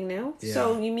the ending now. Yeah.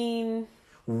 So you mean?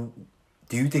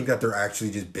 Do you think that they're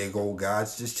actually just big old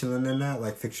gods just chilling in that,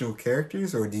 like fictional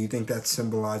characters, or do you think that's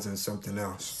symbolizing something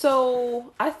else?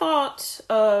 So I thought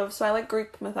of. So I like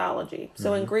Greek mythology.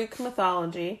 So Mm-hmm. in Greek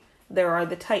mythology, there are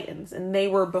the Titans, and they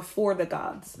were before the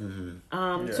gods.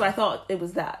 Mm-hmm. So I thought it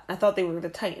was that. I thought they were the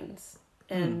Titans,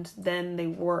 and then they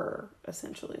were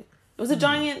essentially. It was a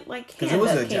giant like because hand it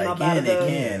was that a came up out of gigantic the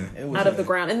hand. It was out of the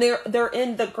ground, and they're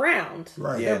in the ground.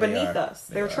 Right. Yeah, They're they beneath are. us.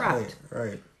 They're trapped.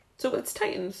 Right. So it's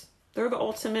Titans. They're the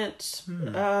ultimate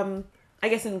I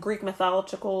guess in Greek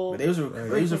mythological. But they was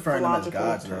referring to them as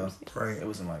gods, though. terms. Right. It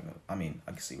wasn't like, I mean,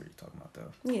 I can see what you're talking about,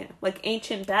 though. Yeah, like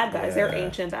ancient bad guys. They're Yeah.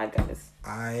 ancient bad guys.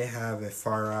 I have a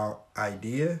far out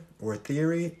idea or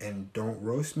theory, and don't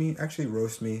roast me. Actually,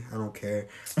 roast me. I don't care.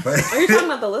 But Are you talking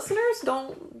about the listeners?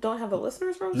 Don't have the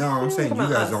listeners roast no, I'm you? saying What you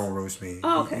about guys us? don't roast me.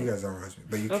 Oh, okay. You guys don't roast me,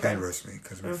 but you Okay. can roast me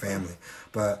because we're Okay. family.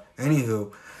 But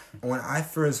anywho, when I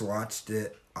first watched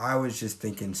it, I was just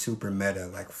thinking super meta,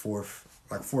 like fourth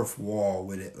wall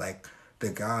with it, like the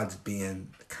gods being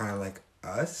kind of like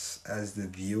us as the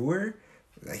viewer.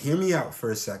 Like, hear me out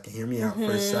for a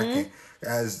second.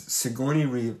 As Sigourney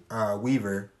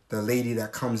Weaver, the lady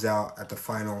that comes out at the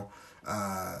final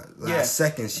last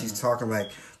seconds, she's talking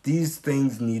like, these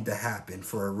things need to happen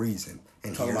for a reason,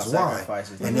 and Talking here's about why.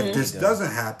 sacrifices And that if need this to be done.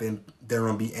 doesn't happen, they're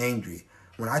gonna be angry.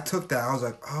 When I took that, I was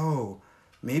like, oh,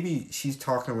 maybe she's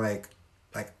talking like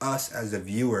us as a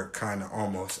viewer, kind of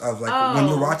almost of like when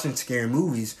you're watching scary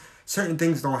movies, certain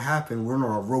things don't happen. We're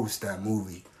gonna roast that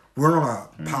movie. We're gonna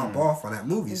pop off on that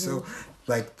movie. So,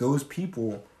 like those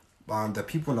people, the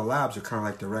people in the labs are kind of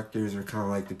like directors, or kind of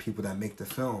like the people that make the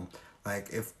film. Like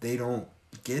if they don't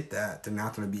get that, they're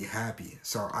not gonna be happy.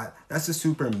 So that's a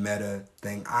super meta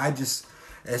thing.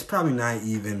 It's probably not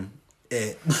even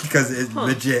it because it's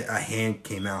legit a hand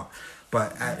came out.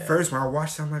 But at first when I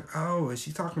watched it, I'm like, oh, is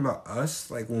she talking about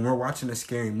us? Like when we're watching a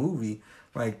scary movie,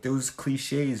 like those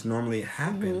cliches normally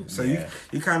happen. So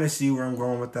you kind of see where I'm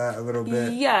going with that a little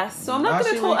bit. Yes. So I'm not I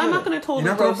gonna see where I'm you not get gonna it. totally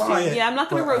You're not gonna roast buy you. it, Yeah, I'm not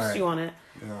gonna but, roast alright. you on it.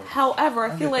 Yeah. However, I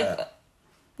feel get like that.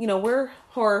 we're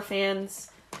horror fans.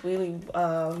 We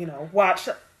watch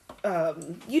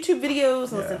YouTube videos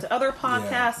and listen to other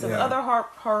podcasts of Yeah. other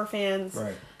horror fans.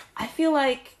 Right. I feel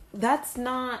like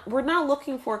we're not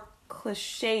looking for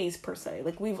cliches per se.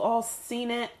 Like we've all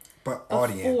seen it. But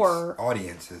Before-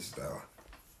 audiences though.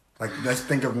 Like let's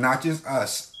think of not just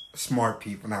us smart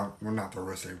people. Now we're not to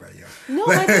roast everybody else. No,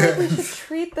 I feel like we should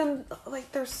treat them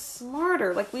like they're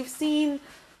smarter. Like we've seen,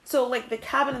 so like the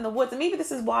Cabin in the Woods, and maybe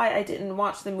this is why I didn't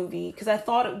watch the movie, because I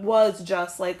thought it was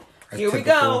just like, here we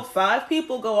go, typical. 5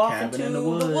 people go off Cabin into in the the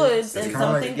woods. woods It's and kinda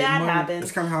like something getting bad money. happens.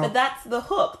 It's kinda how- But that's the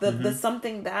hook. The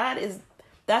something bad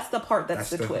that's the part that's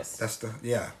the twist. That's the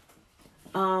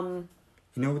You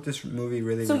know what this movie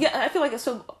really? So yeah, I feel like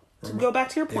to go back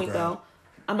to your point go ahead. though,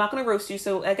 I'm not going to roast you.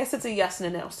 So I guess it's a yes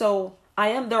and a no. So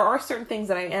there are certain things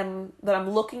that I'm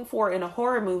looking for in a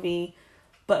horror movie,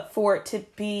 but for it to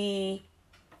be,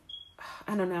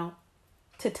 I don't know,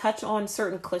 to touch on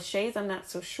certain cliches, I'm not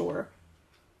so sure.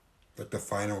 Like the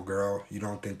final girl, you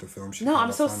don't think the film should? No, have I'm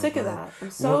a so final sick of girl? that.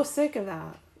 I'm so sick of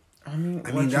that. I mean,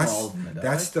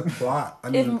 That's the plot. I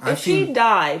mean, If she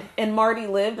died and Marty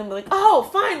lived, and be like, oh,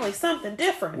 finally something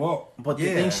different. well, But the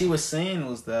thing she was saying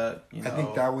was that, I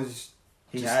think that was.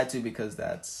 he had to, because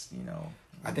that's,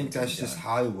 I think that's just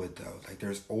Hollywood though. Like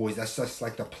that's just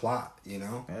like the plot,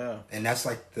 Yeah. And that's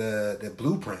like the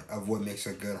blueprint of what makes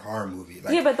a good horror movie.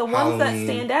 Like yeah, but the ones that Halloween,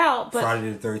 stand out, but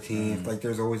Friday the 13th, like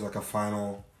there's always like a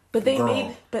final. But they girl.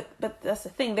 made, but that's the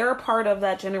thing. They're a part of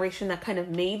that generation that kind of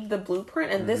made the blueprint.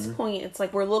 At this point, it's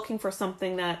like we're looking for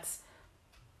something that's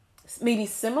maybe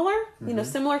similar,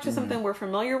 similar to something we're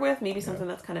familiar with. Maybe something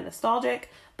that's kind of nostalgic,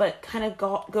 but kind of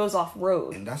goes off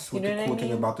road. And that's what You know the what cool I thing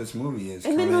mean? about this movie is.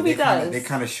 And the movie does. They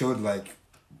kind of showed like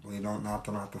we don't have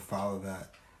to follow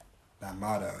that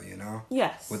motto,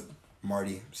 Yes. With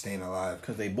Marty staying alive.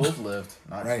 Because they both lived,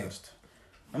 not Right. just.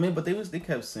 I mean, but they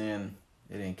kept saying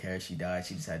they didn't care if she died.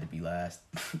 She just had to be last.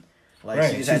 Like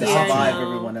Right, she just had to she's the survive option.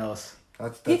 everyone else.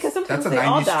 That's 'cause sometimes that's a they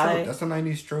all 90s die. trope. That's a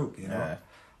 90s trope, Yeah.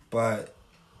 But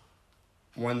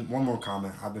one more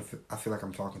comment. I feel like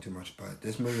I'm talking too much, but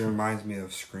this movie reminds me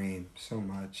of Scream so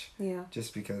much. Yeah.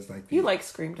 Just because like You like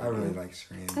Scream, don't I really you? like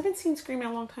Scream. I haven't seen Scream in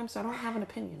a long time, so I don't have an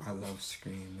opinion. I love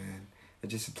Scream, man. It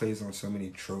just plays on so many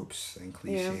tropes and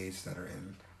cliches that are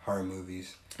in horror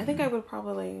movies. I think I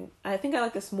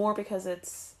like this more because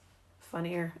it's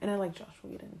funnier, and I like Josh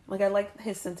Whedon. Like I like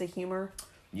his sense of humor.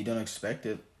 You don't expect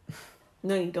it.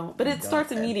 No, you don't. But You it don't.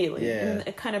 starts immediately, Yeah. and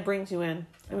it kind of brings you in.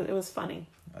 It was funny.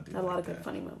 I do A lot like of good that.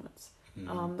 funny moments.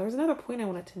 Mm-hmm. There's another point I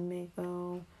wanted to make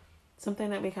though, something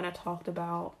that we kind of talked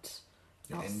about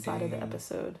The outside of the ending.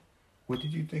 episode. What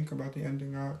did you think about the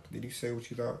ending arc? Did you say what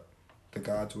you thought the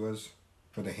gods was?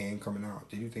 Or the hand coming out?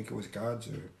 Did you think it was gods,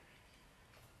 or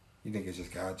you think it's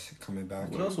just gods coming back?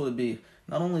 What else would it be?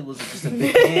 Not only was it just a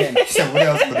big hand, So what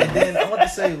else would it and then I want to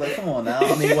say, like, come on now.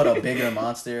 I mean, what a bigger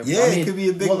monster. Yeah, I it mean, could be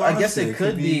a big Well, I guess monster. it It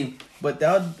could could be, but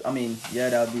that would,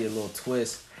 that would be a little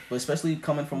twist. But especially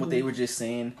coming from what they were just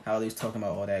saying, how they was talking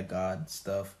about all that God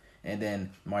stuff. And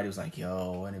then Marty was like,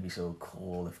 yo, wouldn't it be so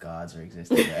cool if gods are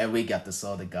existing? And we got to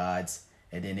saw the gods.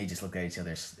 and then they just looked at each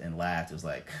other and laughed. It was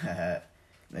like, and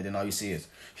then all you see is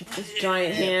this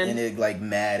giant hand, and they're like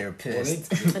mad or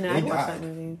pissed. I know, I watched that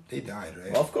movie. They died,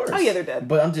 right? Well, of course. Oh yeah, they're dead.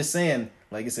 But I'm just saying,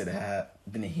 like I said,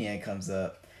 then the hand comes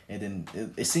up, and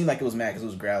then it seemed like it was mad because it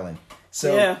was growling.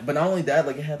 So, yeah. But not only that,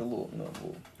 like it had a little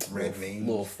red veins,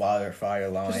 little fire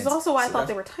lines. Which is also why I thought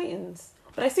they were Titans.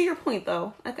 But I see your point,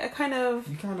 though. I kind of...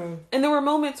 You kind of... And there were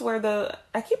moments where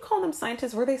I keep calling them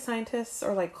scientists. Were they scientists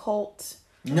or, like, cult?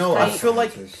 No, I feel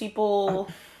like... People...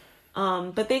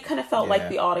 but they kind of felt like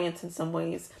the audience in some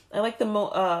ways. I like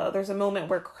there's a moment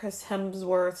where Chris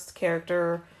Hemsworth's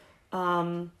character...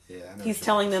 he's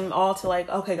telling them all to, like,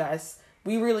 okay, guys,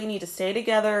 we really need to stay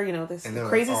together. You know, this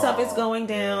crazy stuff is going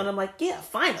down. I'm like, yeah,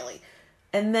 finally.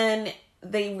 And then...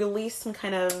 they released some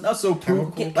kind of... That's so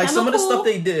cool. Like, some of the stuff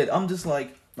they did, I'm just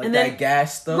like that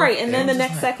gas stuff. Right, and then the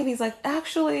next second, he's like,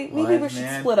 actually, maybe we should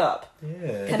split up. Yeah.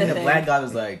 And then the black guy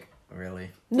was like,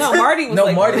 really? No, Marty was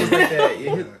like... Marty was like that.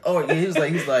 He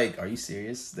was like, are you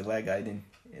serious? The black guy didn't...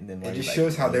 And then it just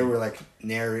shows how they were like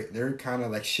they're kind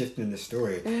of like shifting the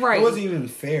story. Right. It wasn't even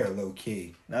fair, low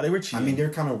key. No, they were cheating. I mean,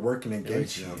 they're kind of working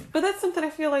against them. But that's something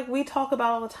I feel like we talk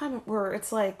about all the time, where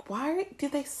it's like, why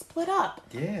did they split up?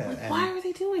 Yeah. Like, why are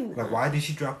they doing that? Like, why did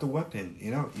she drop the weapon?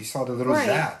 You know, you saw the little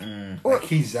zap. Or like,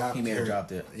 he zapped. He made her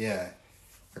dropped it. Yeah.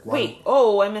 Like, wait,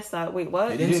 I missed that. Wait,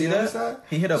 what? You didn't see that?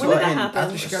 He hit a button.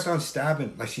 After she got done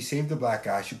stabbing, like, she saved the black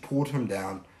guy. She pulled him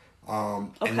down.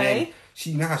 And then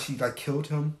she like killed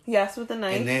him. Yes, with the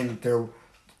knife. And then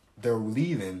they're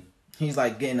leaving. He's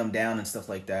like getting them down and stuff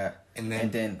like that. And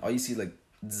then all you see like,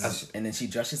 and then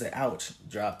she's like, ouch,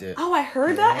 dropped it. Oh, I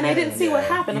heard that, and I didn't see what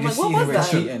happened. I'm like, what was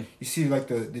that? Cheating. You see like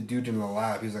the dude in the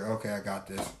lab. He's like, okay, I got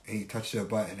this. And he touched the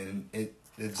button, and it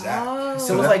zapped. Oh.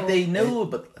 So it was like they knew,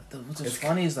 but what's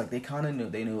funny is like they kind of knew.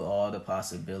 They knew all the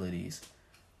possibilities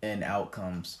and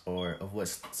outcomes or of what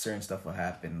certain stuff will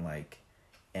happen. Like,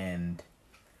 and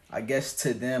I guess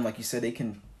to them, like you said, they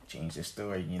can change the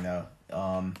story. You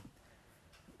know,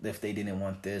 if they didn't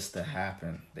want this to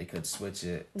happen, they could switch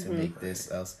it to make this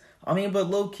else. I mean, but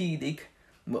low key,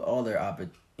 all their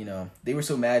they were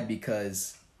so mad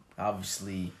because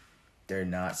obviously they're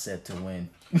not set to win.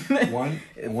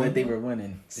 When they were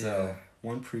winning. So yeah,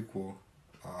 one prequel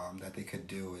that they could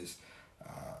do is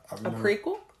a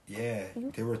prequel. Yeah,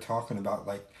 they were talking about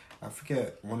like. I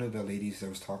forget one of the ladies that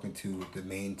was talking to the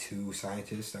main two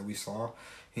scientists that we saw.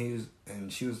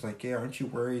 She was like, "Yeah, aren't you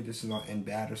worried this is not end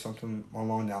bad or something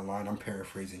along that line?" I'm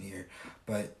paraphrasing here,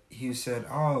 but he said,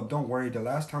 "Oh, don't worry. The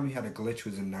last time we had a glitch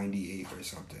was in '98 or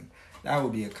something. That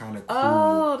would be a kind of cool."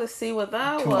 Oh, to see what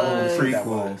that was.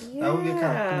 Prequel. Yeah. That would be a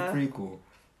kind of cool prequel.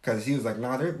 Because he was like,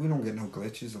 "Nah, we don't get no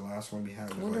glitches. The last one we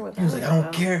had was he was like, I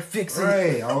don't care, fix it."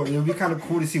 Right. It would be kind of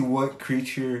cool to see what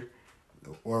creature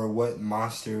or what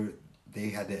monster they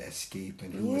had to escape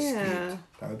and who escaped.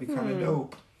 That would be kind of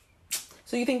dope.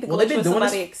 So you think the glitch was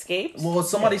somebody escaped? Well,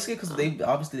 somebody escaped because they've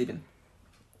been.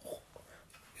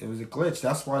 It was a glitch.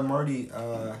 That's why Marty.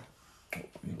 Or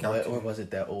was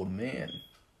it that old man?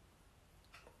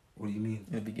 What do you mean?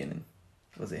 In the beginning,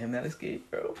 was it him that escaped,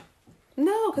 bro?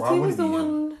 No, because he was the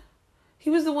one. He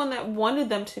was the one that wanted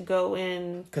them to go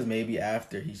in. Because maybe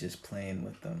after he's just playing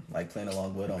with them, like playing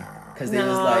along with them. Because they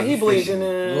was like, he believed in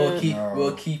it.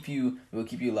 We'll keep you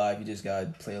alive. You just gotta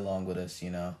play along with us,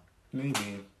 you know.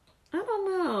 Maybe. I don't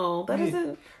know. That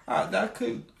isn't. That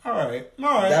could. All right.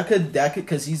 That could.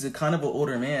 Because he's a kind of an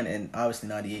older man, and obviously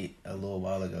 98 a little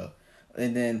while ago,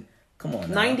 and then come on.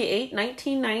 98,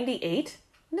 1998.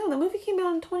 No, the movie came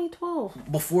out in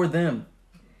 2012. Before them.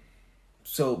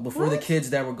 So before the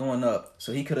kids that were going up,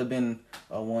 so he could have been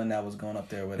one that was going up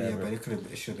there, or whatever. Yeah, but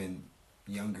it should have been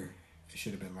younger. It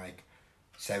should have been like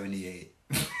 78.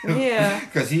 Yeah,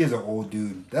 because he is an old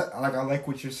dude. That I like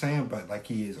what you're saying, but like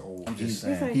he is old. I'm just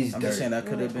saying that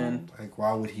could have been like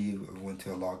why would he went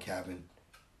to a log cabin?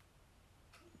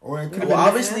 Or it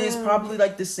obviously it's probably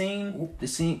like the scene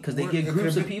because they get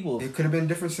groups of people. It could have been a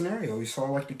different scenario. You saw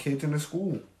like the kids in the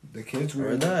school. The kids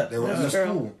were in the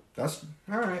school. That's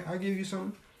all right. I'll give you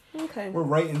some. Okay. We're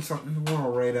writing something. We're gonna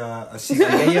write a sequel.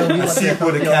 A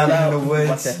sequel to Cabin in the Woods. I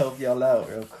want to help y'all out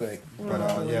real quick.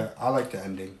 But yeah, I like the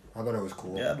ending. I thought it was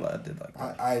cool. Yeah, I did like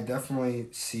that. I definitely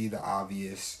see the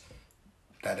obvious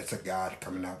that it's a god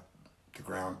coming out the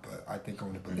ground, but I think I'm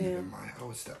gonna believe in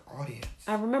it's the audience.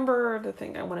 I remember the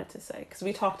thing I wanted to say because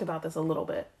we talked about this a little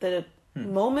bit. The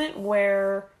moment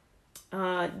where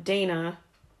Dana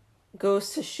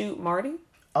goes to shoot Marty.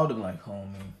 I would have been like,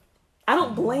 homie. I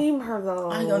don't blame her though.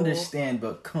 I understand,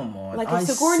 but come on. Like if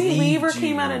Sigourney Weaver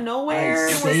came out of nowhere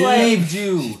and was like,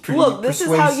 you. Look, this is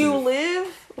how you live.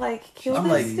 Like, kill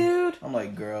this dude. I'm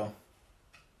like, girl.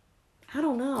 I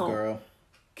don't know. Girl.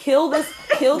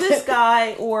 kill this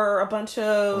guy, or a bunch Or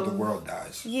of the world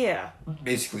dies. Yeah.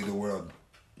 Basically, the world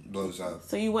blows up.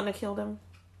 So you wouldn't have killed him?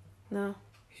 No.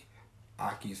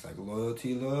 Aki's like,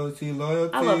 loyalty, loyalty,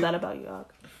 loyalty. I love that about you, Og.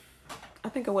 I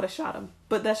think I would have shot him,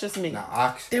 but that's just me. Now,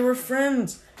 Ox. They were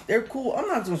friends. They're cool. I'm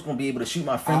not just gonna be able to shoot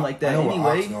my friend like that I know what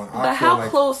anyway. Ox doing. Ox But how like,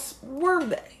 close were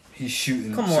they? He's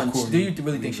shooting. Come on, Sigourney do you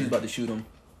really think Weaver. she was about to shoot him?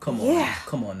 Come on, Yeah.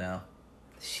 come on now.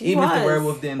 She Even was. if the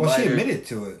werewolf didn't Well, bite she her. admitted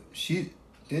to it.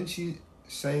 Didn't she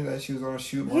say that she was gonna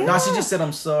shoot Marty? Yeah. No, she just said,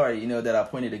 "I'm sorry," that I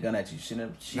pointed a gun at you. She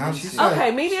didn't Nah, say she that. said-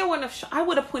 Okay, maybe I wouldn't have. I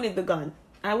would have pointed the gun.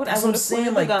 I would. That's I what would I'm have saying.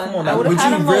 pointed Like, the gun. come on I now. would have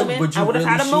had a moment. Would you I would have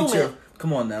really had a shoot your? moment.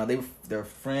 Come on now. They're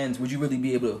friends. Would you really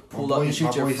be able to pull My up boy- and shoot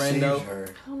my your boy friend saved though? her.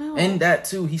 I don't know. And that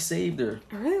too, he saved her.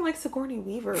 I really like Sigourney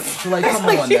Weaver. So like, come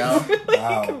on now.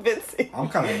 Wow. Convincing. I'm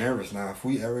kind of nervous now. If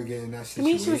we ever get in that I situation,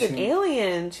 mean, she was an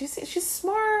alien. She's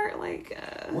smart. Like,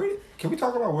 Can we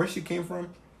talk about where she came from?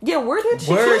 yeah. Where did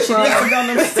she Word, come she from? didn't come down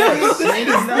them steps. She ain't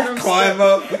come down them Climb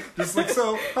steps. up, just like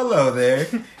so. Hello there.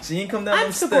 She ain't come down I'm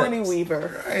them steps. Sigourney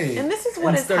Weaver, Right. and this is what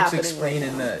And is starts happening.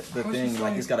 explaining right the was thing just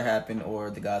like like- it's gotta happen or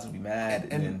the guys will be mad.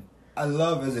 And, then I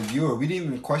love as a viewer, we didn't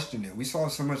even question it. We saw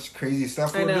so much crazy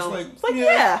stuff. I We're know. just like, It's like,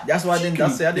 yeah. that's why I didn't.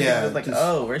 That's I didn't. Yeah, it was like, just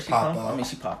oh, where's she popped from? I up. mean,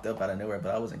 she popped up out of nowhere,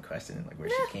 but I wasn't questioning like where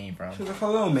she came from. She was like,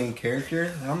 hello, main character.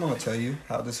 And I'm going to tell you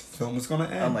how this film is going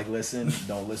to end. I'm like, listen,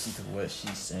 don't listen to what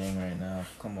she's saying right now.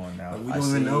 Come on now. Like, we I don't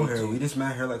even know saved her. you. We just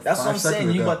met her like That's 5 what I'm seconds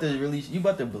saying. You ago.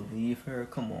 about to believe her?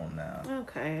 Come on now.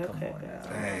 Okay. Come Okay. on now.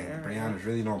 Dang, Alright. Brianna's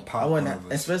really don't I pop one wouldn't,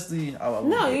 of us. especially. I wouldn't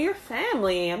No, be- you're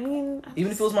family. I mean,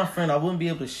 even if it was my friend, I wouldn't be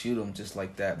able to shoot him just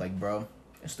like that. Like, bro,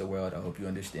 it's the world. I hope you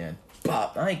understand.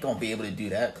 Bop. I ain't gonna be able to do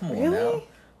that. Come on Really? now.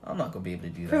 I'm not gonna be able to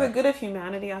do for the that. good of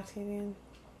humanity, Octavian.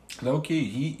 Low key,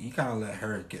 he kind of let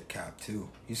her get capped too.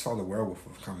 He saw the werewolf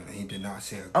was coming and he did not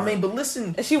say a I word. mean, but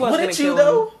listen, She was wouldn't gonna you kill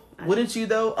though? him. Wouldn't you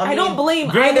though? I don't blame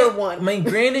granted, either one. I mean,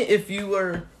 granted, if you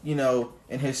were,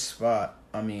 in his spot,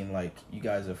 I mean, like, you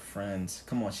guys are friends.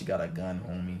 Come on, she got a gun,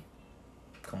 homie.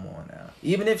 Come on now.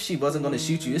 Even if she wasn't gonna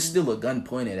shoot you, it's still a gun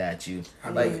pointed at you.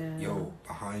 I'm Like, like, yo,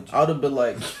 behind you. I would have been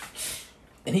like,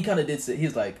 and he kind of did say, he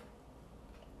was like,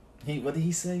 what did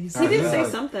he say? He did say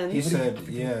like, something. He said,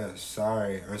 yeah,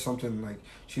 sorry, or something like,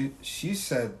 she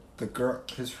said, the girl,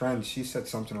 his friend, she said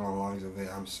something along the lines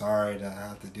of, I'm sorry that I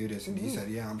have to do this. And he said,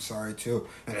 yeah, I'm sorry too.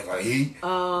 And it's like,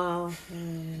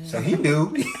 so he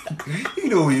knew. He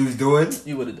knew what he was doing.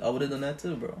 I would have done that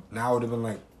too, bro. Now I would have been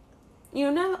like,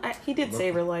 he did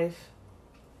save her life.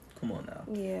 Come on now.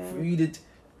 Yeah. For you to,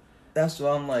 that's why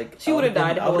I'm like, She would have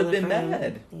died. If I it would have wasn't been for him.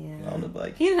 mad. Yeah. I would have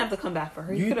like, He didn't have to come back for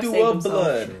her. He you could have threw saved up himself.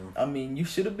 blood. True. I mean, you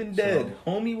should have been dead.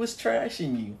 Homie was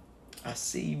trashing you. I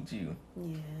saved you.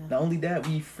 Yeah. Not only that,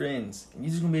 we friends. And you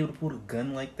just gonna be able to pull a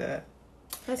gun like that?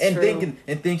 That's And true. think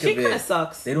She of kind of it.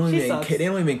 sucks. They don't She even sucks. care. They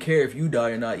don't even care if you die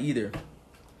or not either.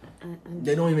 And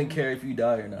They don't even care if you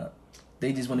die or not.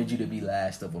 They just wanted you to be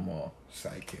last of them all.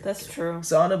 side character. That's true.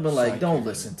 So I'd have been like, Side don't character.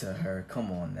 listen to her.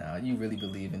 Come on now. You really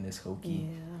believe in this hokey?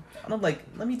 Yeah. And I'm like,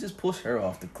 let me just push her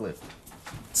off the cliff.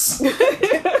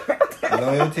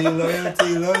 Loyalty,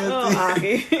 loyalty, loyalty. Oh,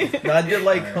 Aki. No,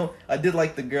 Alright. I did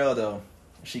like the girl though.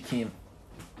 She came.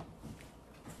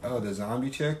 Oh, the zombie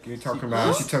chick? You're talking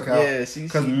about she took out... Yeah, she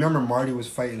Because remember Marty was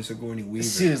fighting Sigourney Weaver.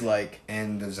 she was like,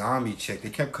 And the zombie chick, they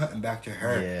kept cutting back to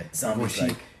her. yeah, When zombies she-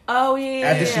 like. Oh yeah.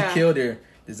 After she killed her,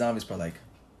 the zombies probably like,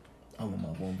 I want my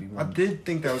 1v1. I did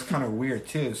think that was kind of weird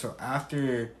too. So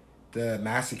after the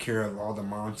massacre of all the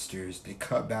monsters, they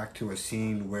cut back to a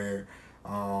scene where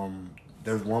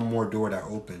there's one more door that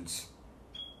opens,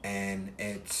 and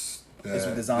it's It's with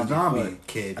the the zombie zombie foot.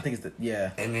 kid. I think it's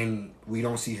yeah. And then we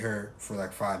don't see her for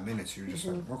like 5 minutes. You're just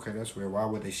like, okay, that's weird. Why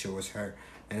would they show us her?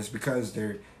 And it's because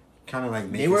they're kind of like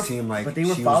making it seem like but they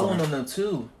were she following was them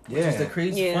too. Which Yeah. is the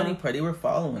crazy Yeah. funny part. They were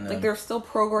following them. Like they're still I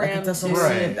think programmed. that's what I'm to- Right,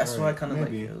 saying. That's why I right. kind of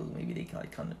like, Maybe. maybe they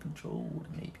like kind of controlled.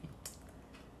 Maybe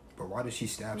But why did she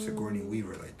stab Sigourney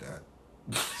Weaver like that?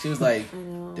 she was like, I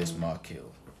know. this my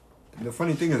kill. The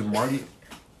funny thing is, Marty,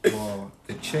 well,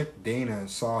 the chick Dana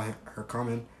saw her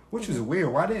coming, which was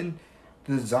weird. Why didn't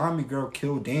the zombie girl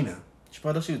kill Dana? She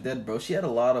probably thought she was dead, bro. She had a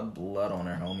lot of blood on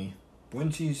her, homie.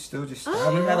 Wouldn't she still just stab She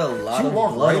her? had a lot She of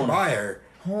walked blood right on by her, her,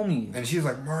 homie. and she was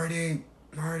like, Marty.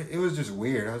 It was just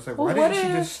weird. I was like, Well, why what didn't she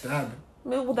if- just stab her?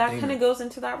 Well, that Dana. kind of goes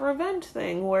into that revenge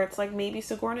thing where it's like maybe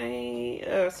Sigourney,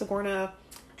 I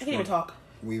can't even talk.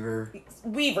 Weaver?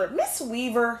 Miss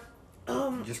Weaver.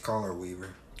 Just call her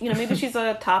Weaver. Maybe she's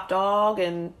a top dog,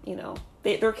 and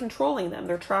they're controlling them.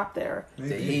 They're trapped there,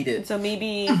 They hate and it. so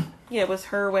maybe it was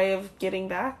her way of getting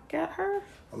back at her.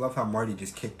 I love how Marty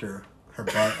just kicked her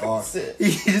butt off. That's it.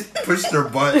 He just pushed her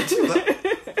butt. She was like,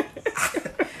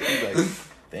 He's like,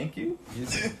 Thank you.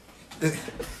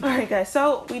 All right, guys.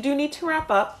 So we do need to wrap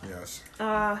up. Yes.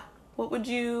 What would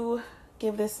you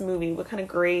give this movie? What kind of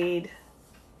grade?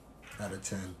 Out of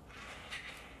 10.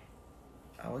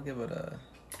 I would give it a.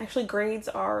 Actually, grades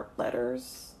are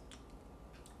letters.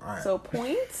 All right. So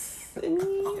points,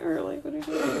 or like what are you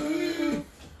doing?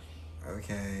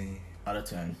 Okay. Out of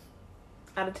 10.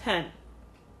 Out of 10.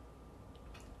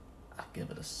 I'll give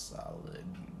it a solid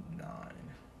 9.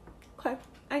 Okay,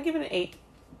 I give it an 8.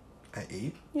 At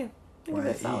 8? Yeah, I Why give it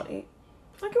a an solid 8? 8.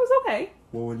 Like it was okay.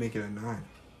 What would make it a 9?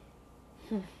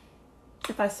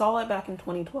 If I saw it back in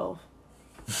 2012.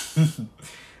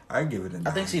 I'd give it a 9.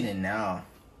 I think seeing it now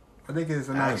I think it's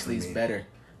a 9 actually for is me. better.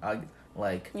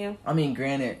 Yeah. I mean,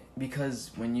 granted,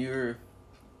 because when you're,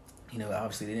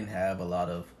 obviously they didn't have a lot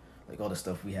of, like, all the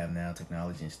stuff we have now,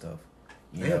 technology and stuff.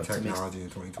 They had technology in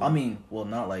 2012. I mean, well,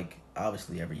 not like,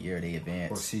 obviously every year they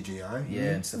advance. Well, CGI? Yeah,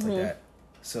 and stuff like that.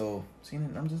 So, seeing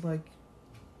it, I'm just like,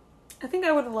 I think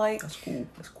I would like that's cool.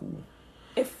 That's cool.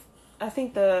 if I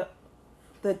think the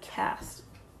cast.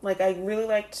 Like I really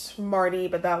liked Marty,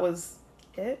 but that was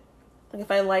it. Like if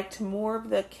I liked more of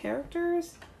the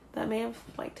characters, that may have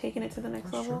like taken it to the next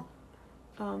That's level.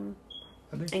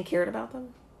 I think, And cared about them.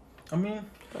 I mean,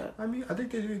 But I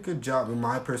think they did a good job in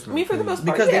my personal I mean, for the opinion. most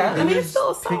part, because yeah. they I mean, was it's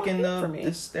still a solid picking pick for me.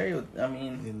 the stereo. I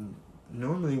mean, And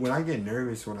normally when I get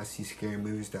nervous when I see scary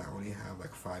movies that only have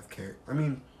like 5 characters. I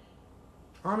mean,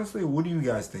 honestly, what do you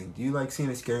guys think? Do you like seeing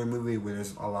a scary movie where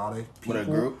there's a lot of people? with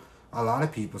a group. A lot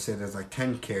of people say there's like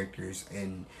 10 characters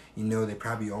and they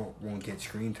probably won't get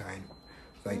screen time.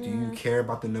 Like, do you care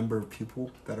about the number of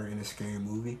people that are in a scary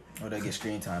movie? Or they get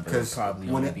screen time, but 'Cause it'll probably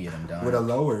when only it- be them done. With a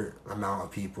lower amount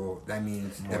of people, that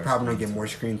means they're More probably gonna screen get more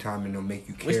time. screen time and they'll make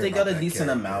you care. Which they about got a that decent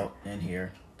character. amount in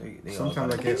here. They Sometimes all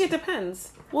got I a- think it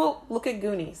depends. Well, look at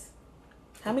Goonies.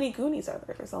 How many Goonies are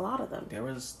there? There's a lot of them. There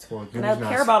was. Well, And I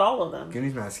care about all of them.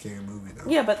 Goonies not a scary movie though.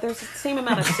 Yeah, but there's the same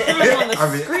amount of time on the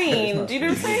I mean- screen. Do you know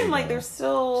what I'm It's saying? not Like, there's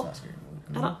still... It's not scary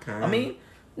movie. I don't, Okay. I mean,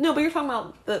 no, but you're talking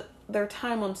about their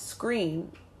time on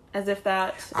screen as if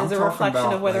that I'm is a talking reflection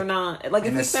about, of whether or like, not... Like, if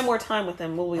in we this- spend more time with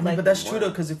them, will we I mean, like but that's them true more?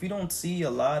 though, because if you don't see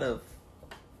a lot of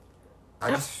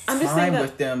I just I'm just saying time that...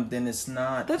 with them, then it's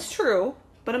not. That's true.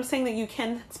 But I'm saying that you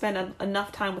can spend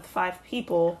enough time with 5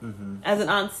 people as an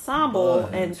ensemble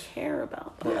But- and care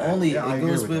about them. But only I it agree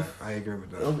goes with with that. I agree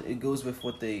with that. it goes with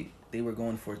what they were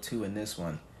going for too in this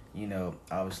one.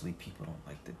 Obviously people don't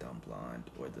like the dumb blonde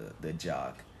or the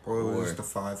jock. Or it was or- the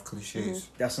 5 cliches.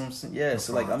 That's what I'm saying. Yeah, The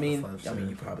so like five- I mean, the five you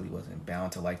stereotypes. probably wasn't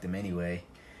bound to like them anyway.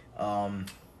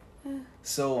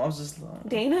 So I was just like,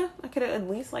 Dana? I could have at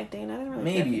least liked Dana. I didn't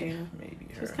really care for Dana. maybe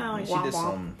her. She's kinda like she womp did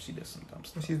womp. she did some dumb Well,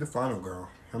 stuff. she's the final girl.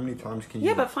 How many times can you?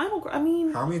 Yeah, but Final Girl... I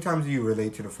mean... How many times do you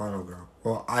relate to the final girl?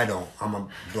 Well, I don't. I'm a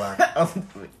black. I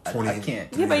 20.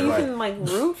 can't. Yeah, but you Right. can, like,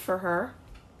 root for her.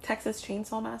 Texas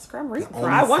Chainsaw Massacre. I'm rooting The for her.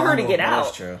 only I want her to final- get That was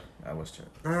out. true. That was true.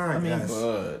 I mean,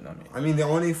 But I mean, the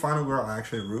only final girl I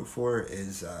actually root for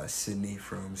is Sydney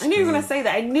from. I knew you were going to Scream. say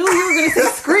that. I knew you were going to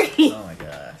say Scream. Oh my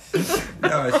gosh.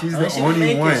 No, she's I mean, the she did only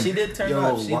make it. one. She did turn Yo,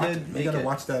 up. She watch, did we make gotta it.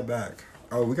 watch that back.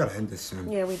 Oh, we gotta end this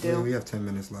soon. Yeah, we do. We have 10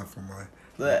 minutes left for my.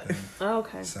 That- thing. Oh,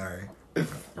 okay. Sorry.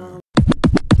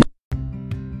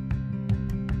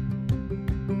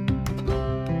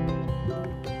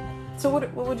 So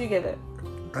what would you give it?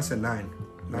 I said 9.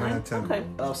 9 out of 10. Okay.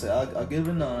 I'll say I'll give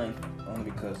it a 9 only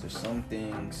because there's some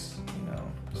things,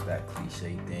 it's that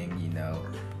cliche thing,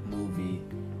 movie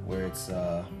where it's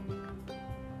the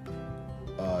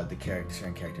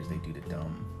certain characters, they do the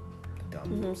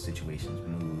dumb situations,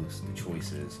 moves, the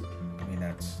choices. I mean,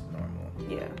 that's normal.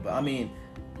 Yeah. But I mean,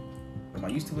 am I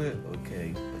used to it?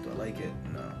 Okay. But do I like it?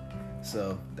 No.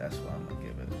 So that's why I'm gonna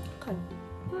give it. Okay.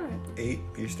 All right. 8.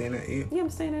 You're staying at 8. Yeah, I'm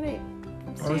staying at 8. I'm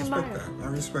I staying by respect her. that. I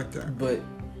respect that. But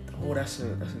that's a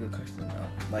good question now.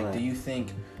 Like, What? do you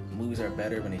think movies are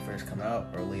better when they first come out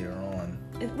or later on?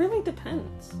 It really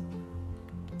depends.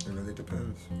 It really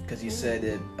depends. Because you said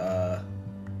it, I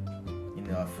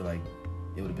feel like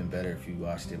it would have been better if you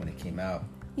watched it when it came out.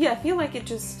 Yeah, I feel like it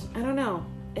just, I don't know.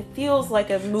 It feels like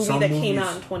a movie Some that came movies-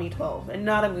 out in 2012 and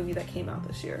not a movie that came out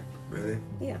this year. Really?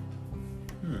 Yeah.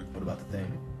 What about The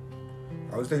Thing?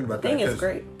 I was thinking about Thing that. is 'cause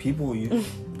great. People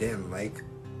didn't like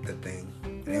the thing.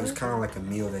 And it was kind of like a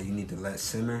meal that you need to let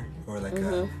simmer, or like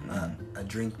a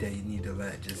drink that you need to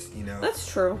let just That's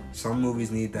true. Some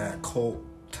movies need that cult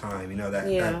time,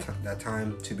 Yeah. that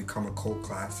time to become a cult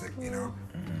classic,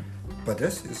 But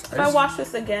this is. If I watch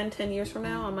this again 10 years from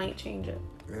now, I might change it.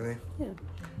 Really? Yeah.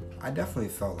 I definitely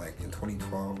felt like in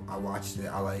 2012 I watched it,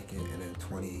 I like it, and in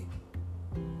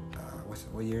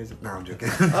What year is it? No, I'm joking.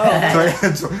 Oh,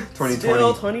 2020.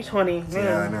 still 2020.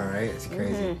 Yeah, I know, right? It's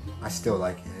crazy. I still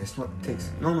like it. It's what it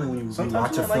takes. Normally, when you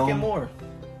Sometimes watch a I like it film, more,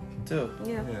 too.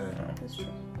 Yeah, yeah. that's true.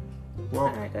 Well, All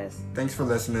right, guys. thanks for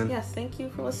listening. Yes, thank you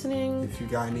for listening. If you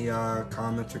got any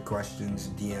comments or questions,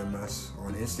 DM us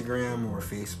on Instagram or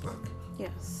Facebook.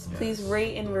 Yes, please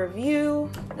rate and review.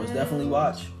 Most definitely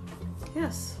watch.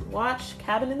 Yes, watch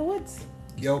Cabin in the Woods.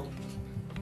 Yo.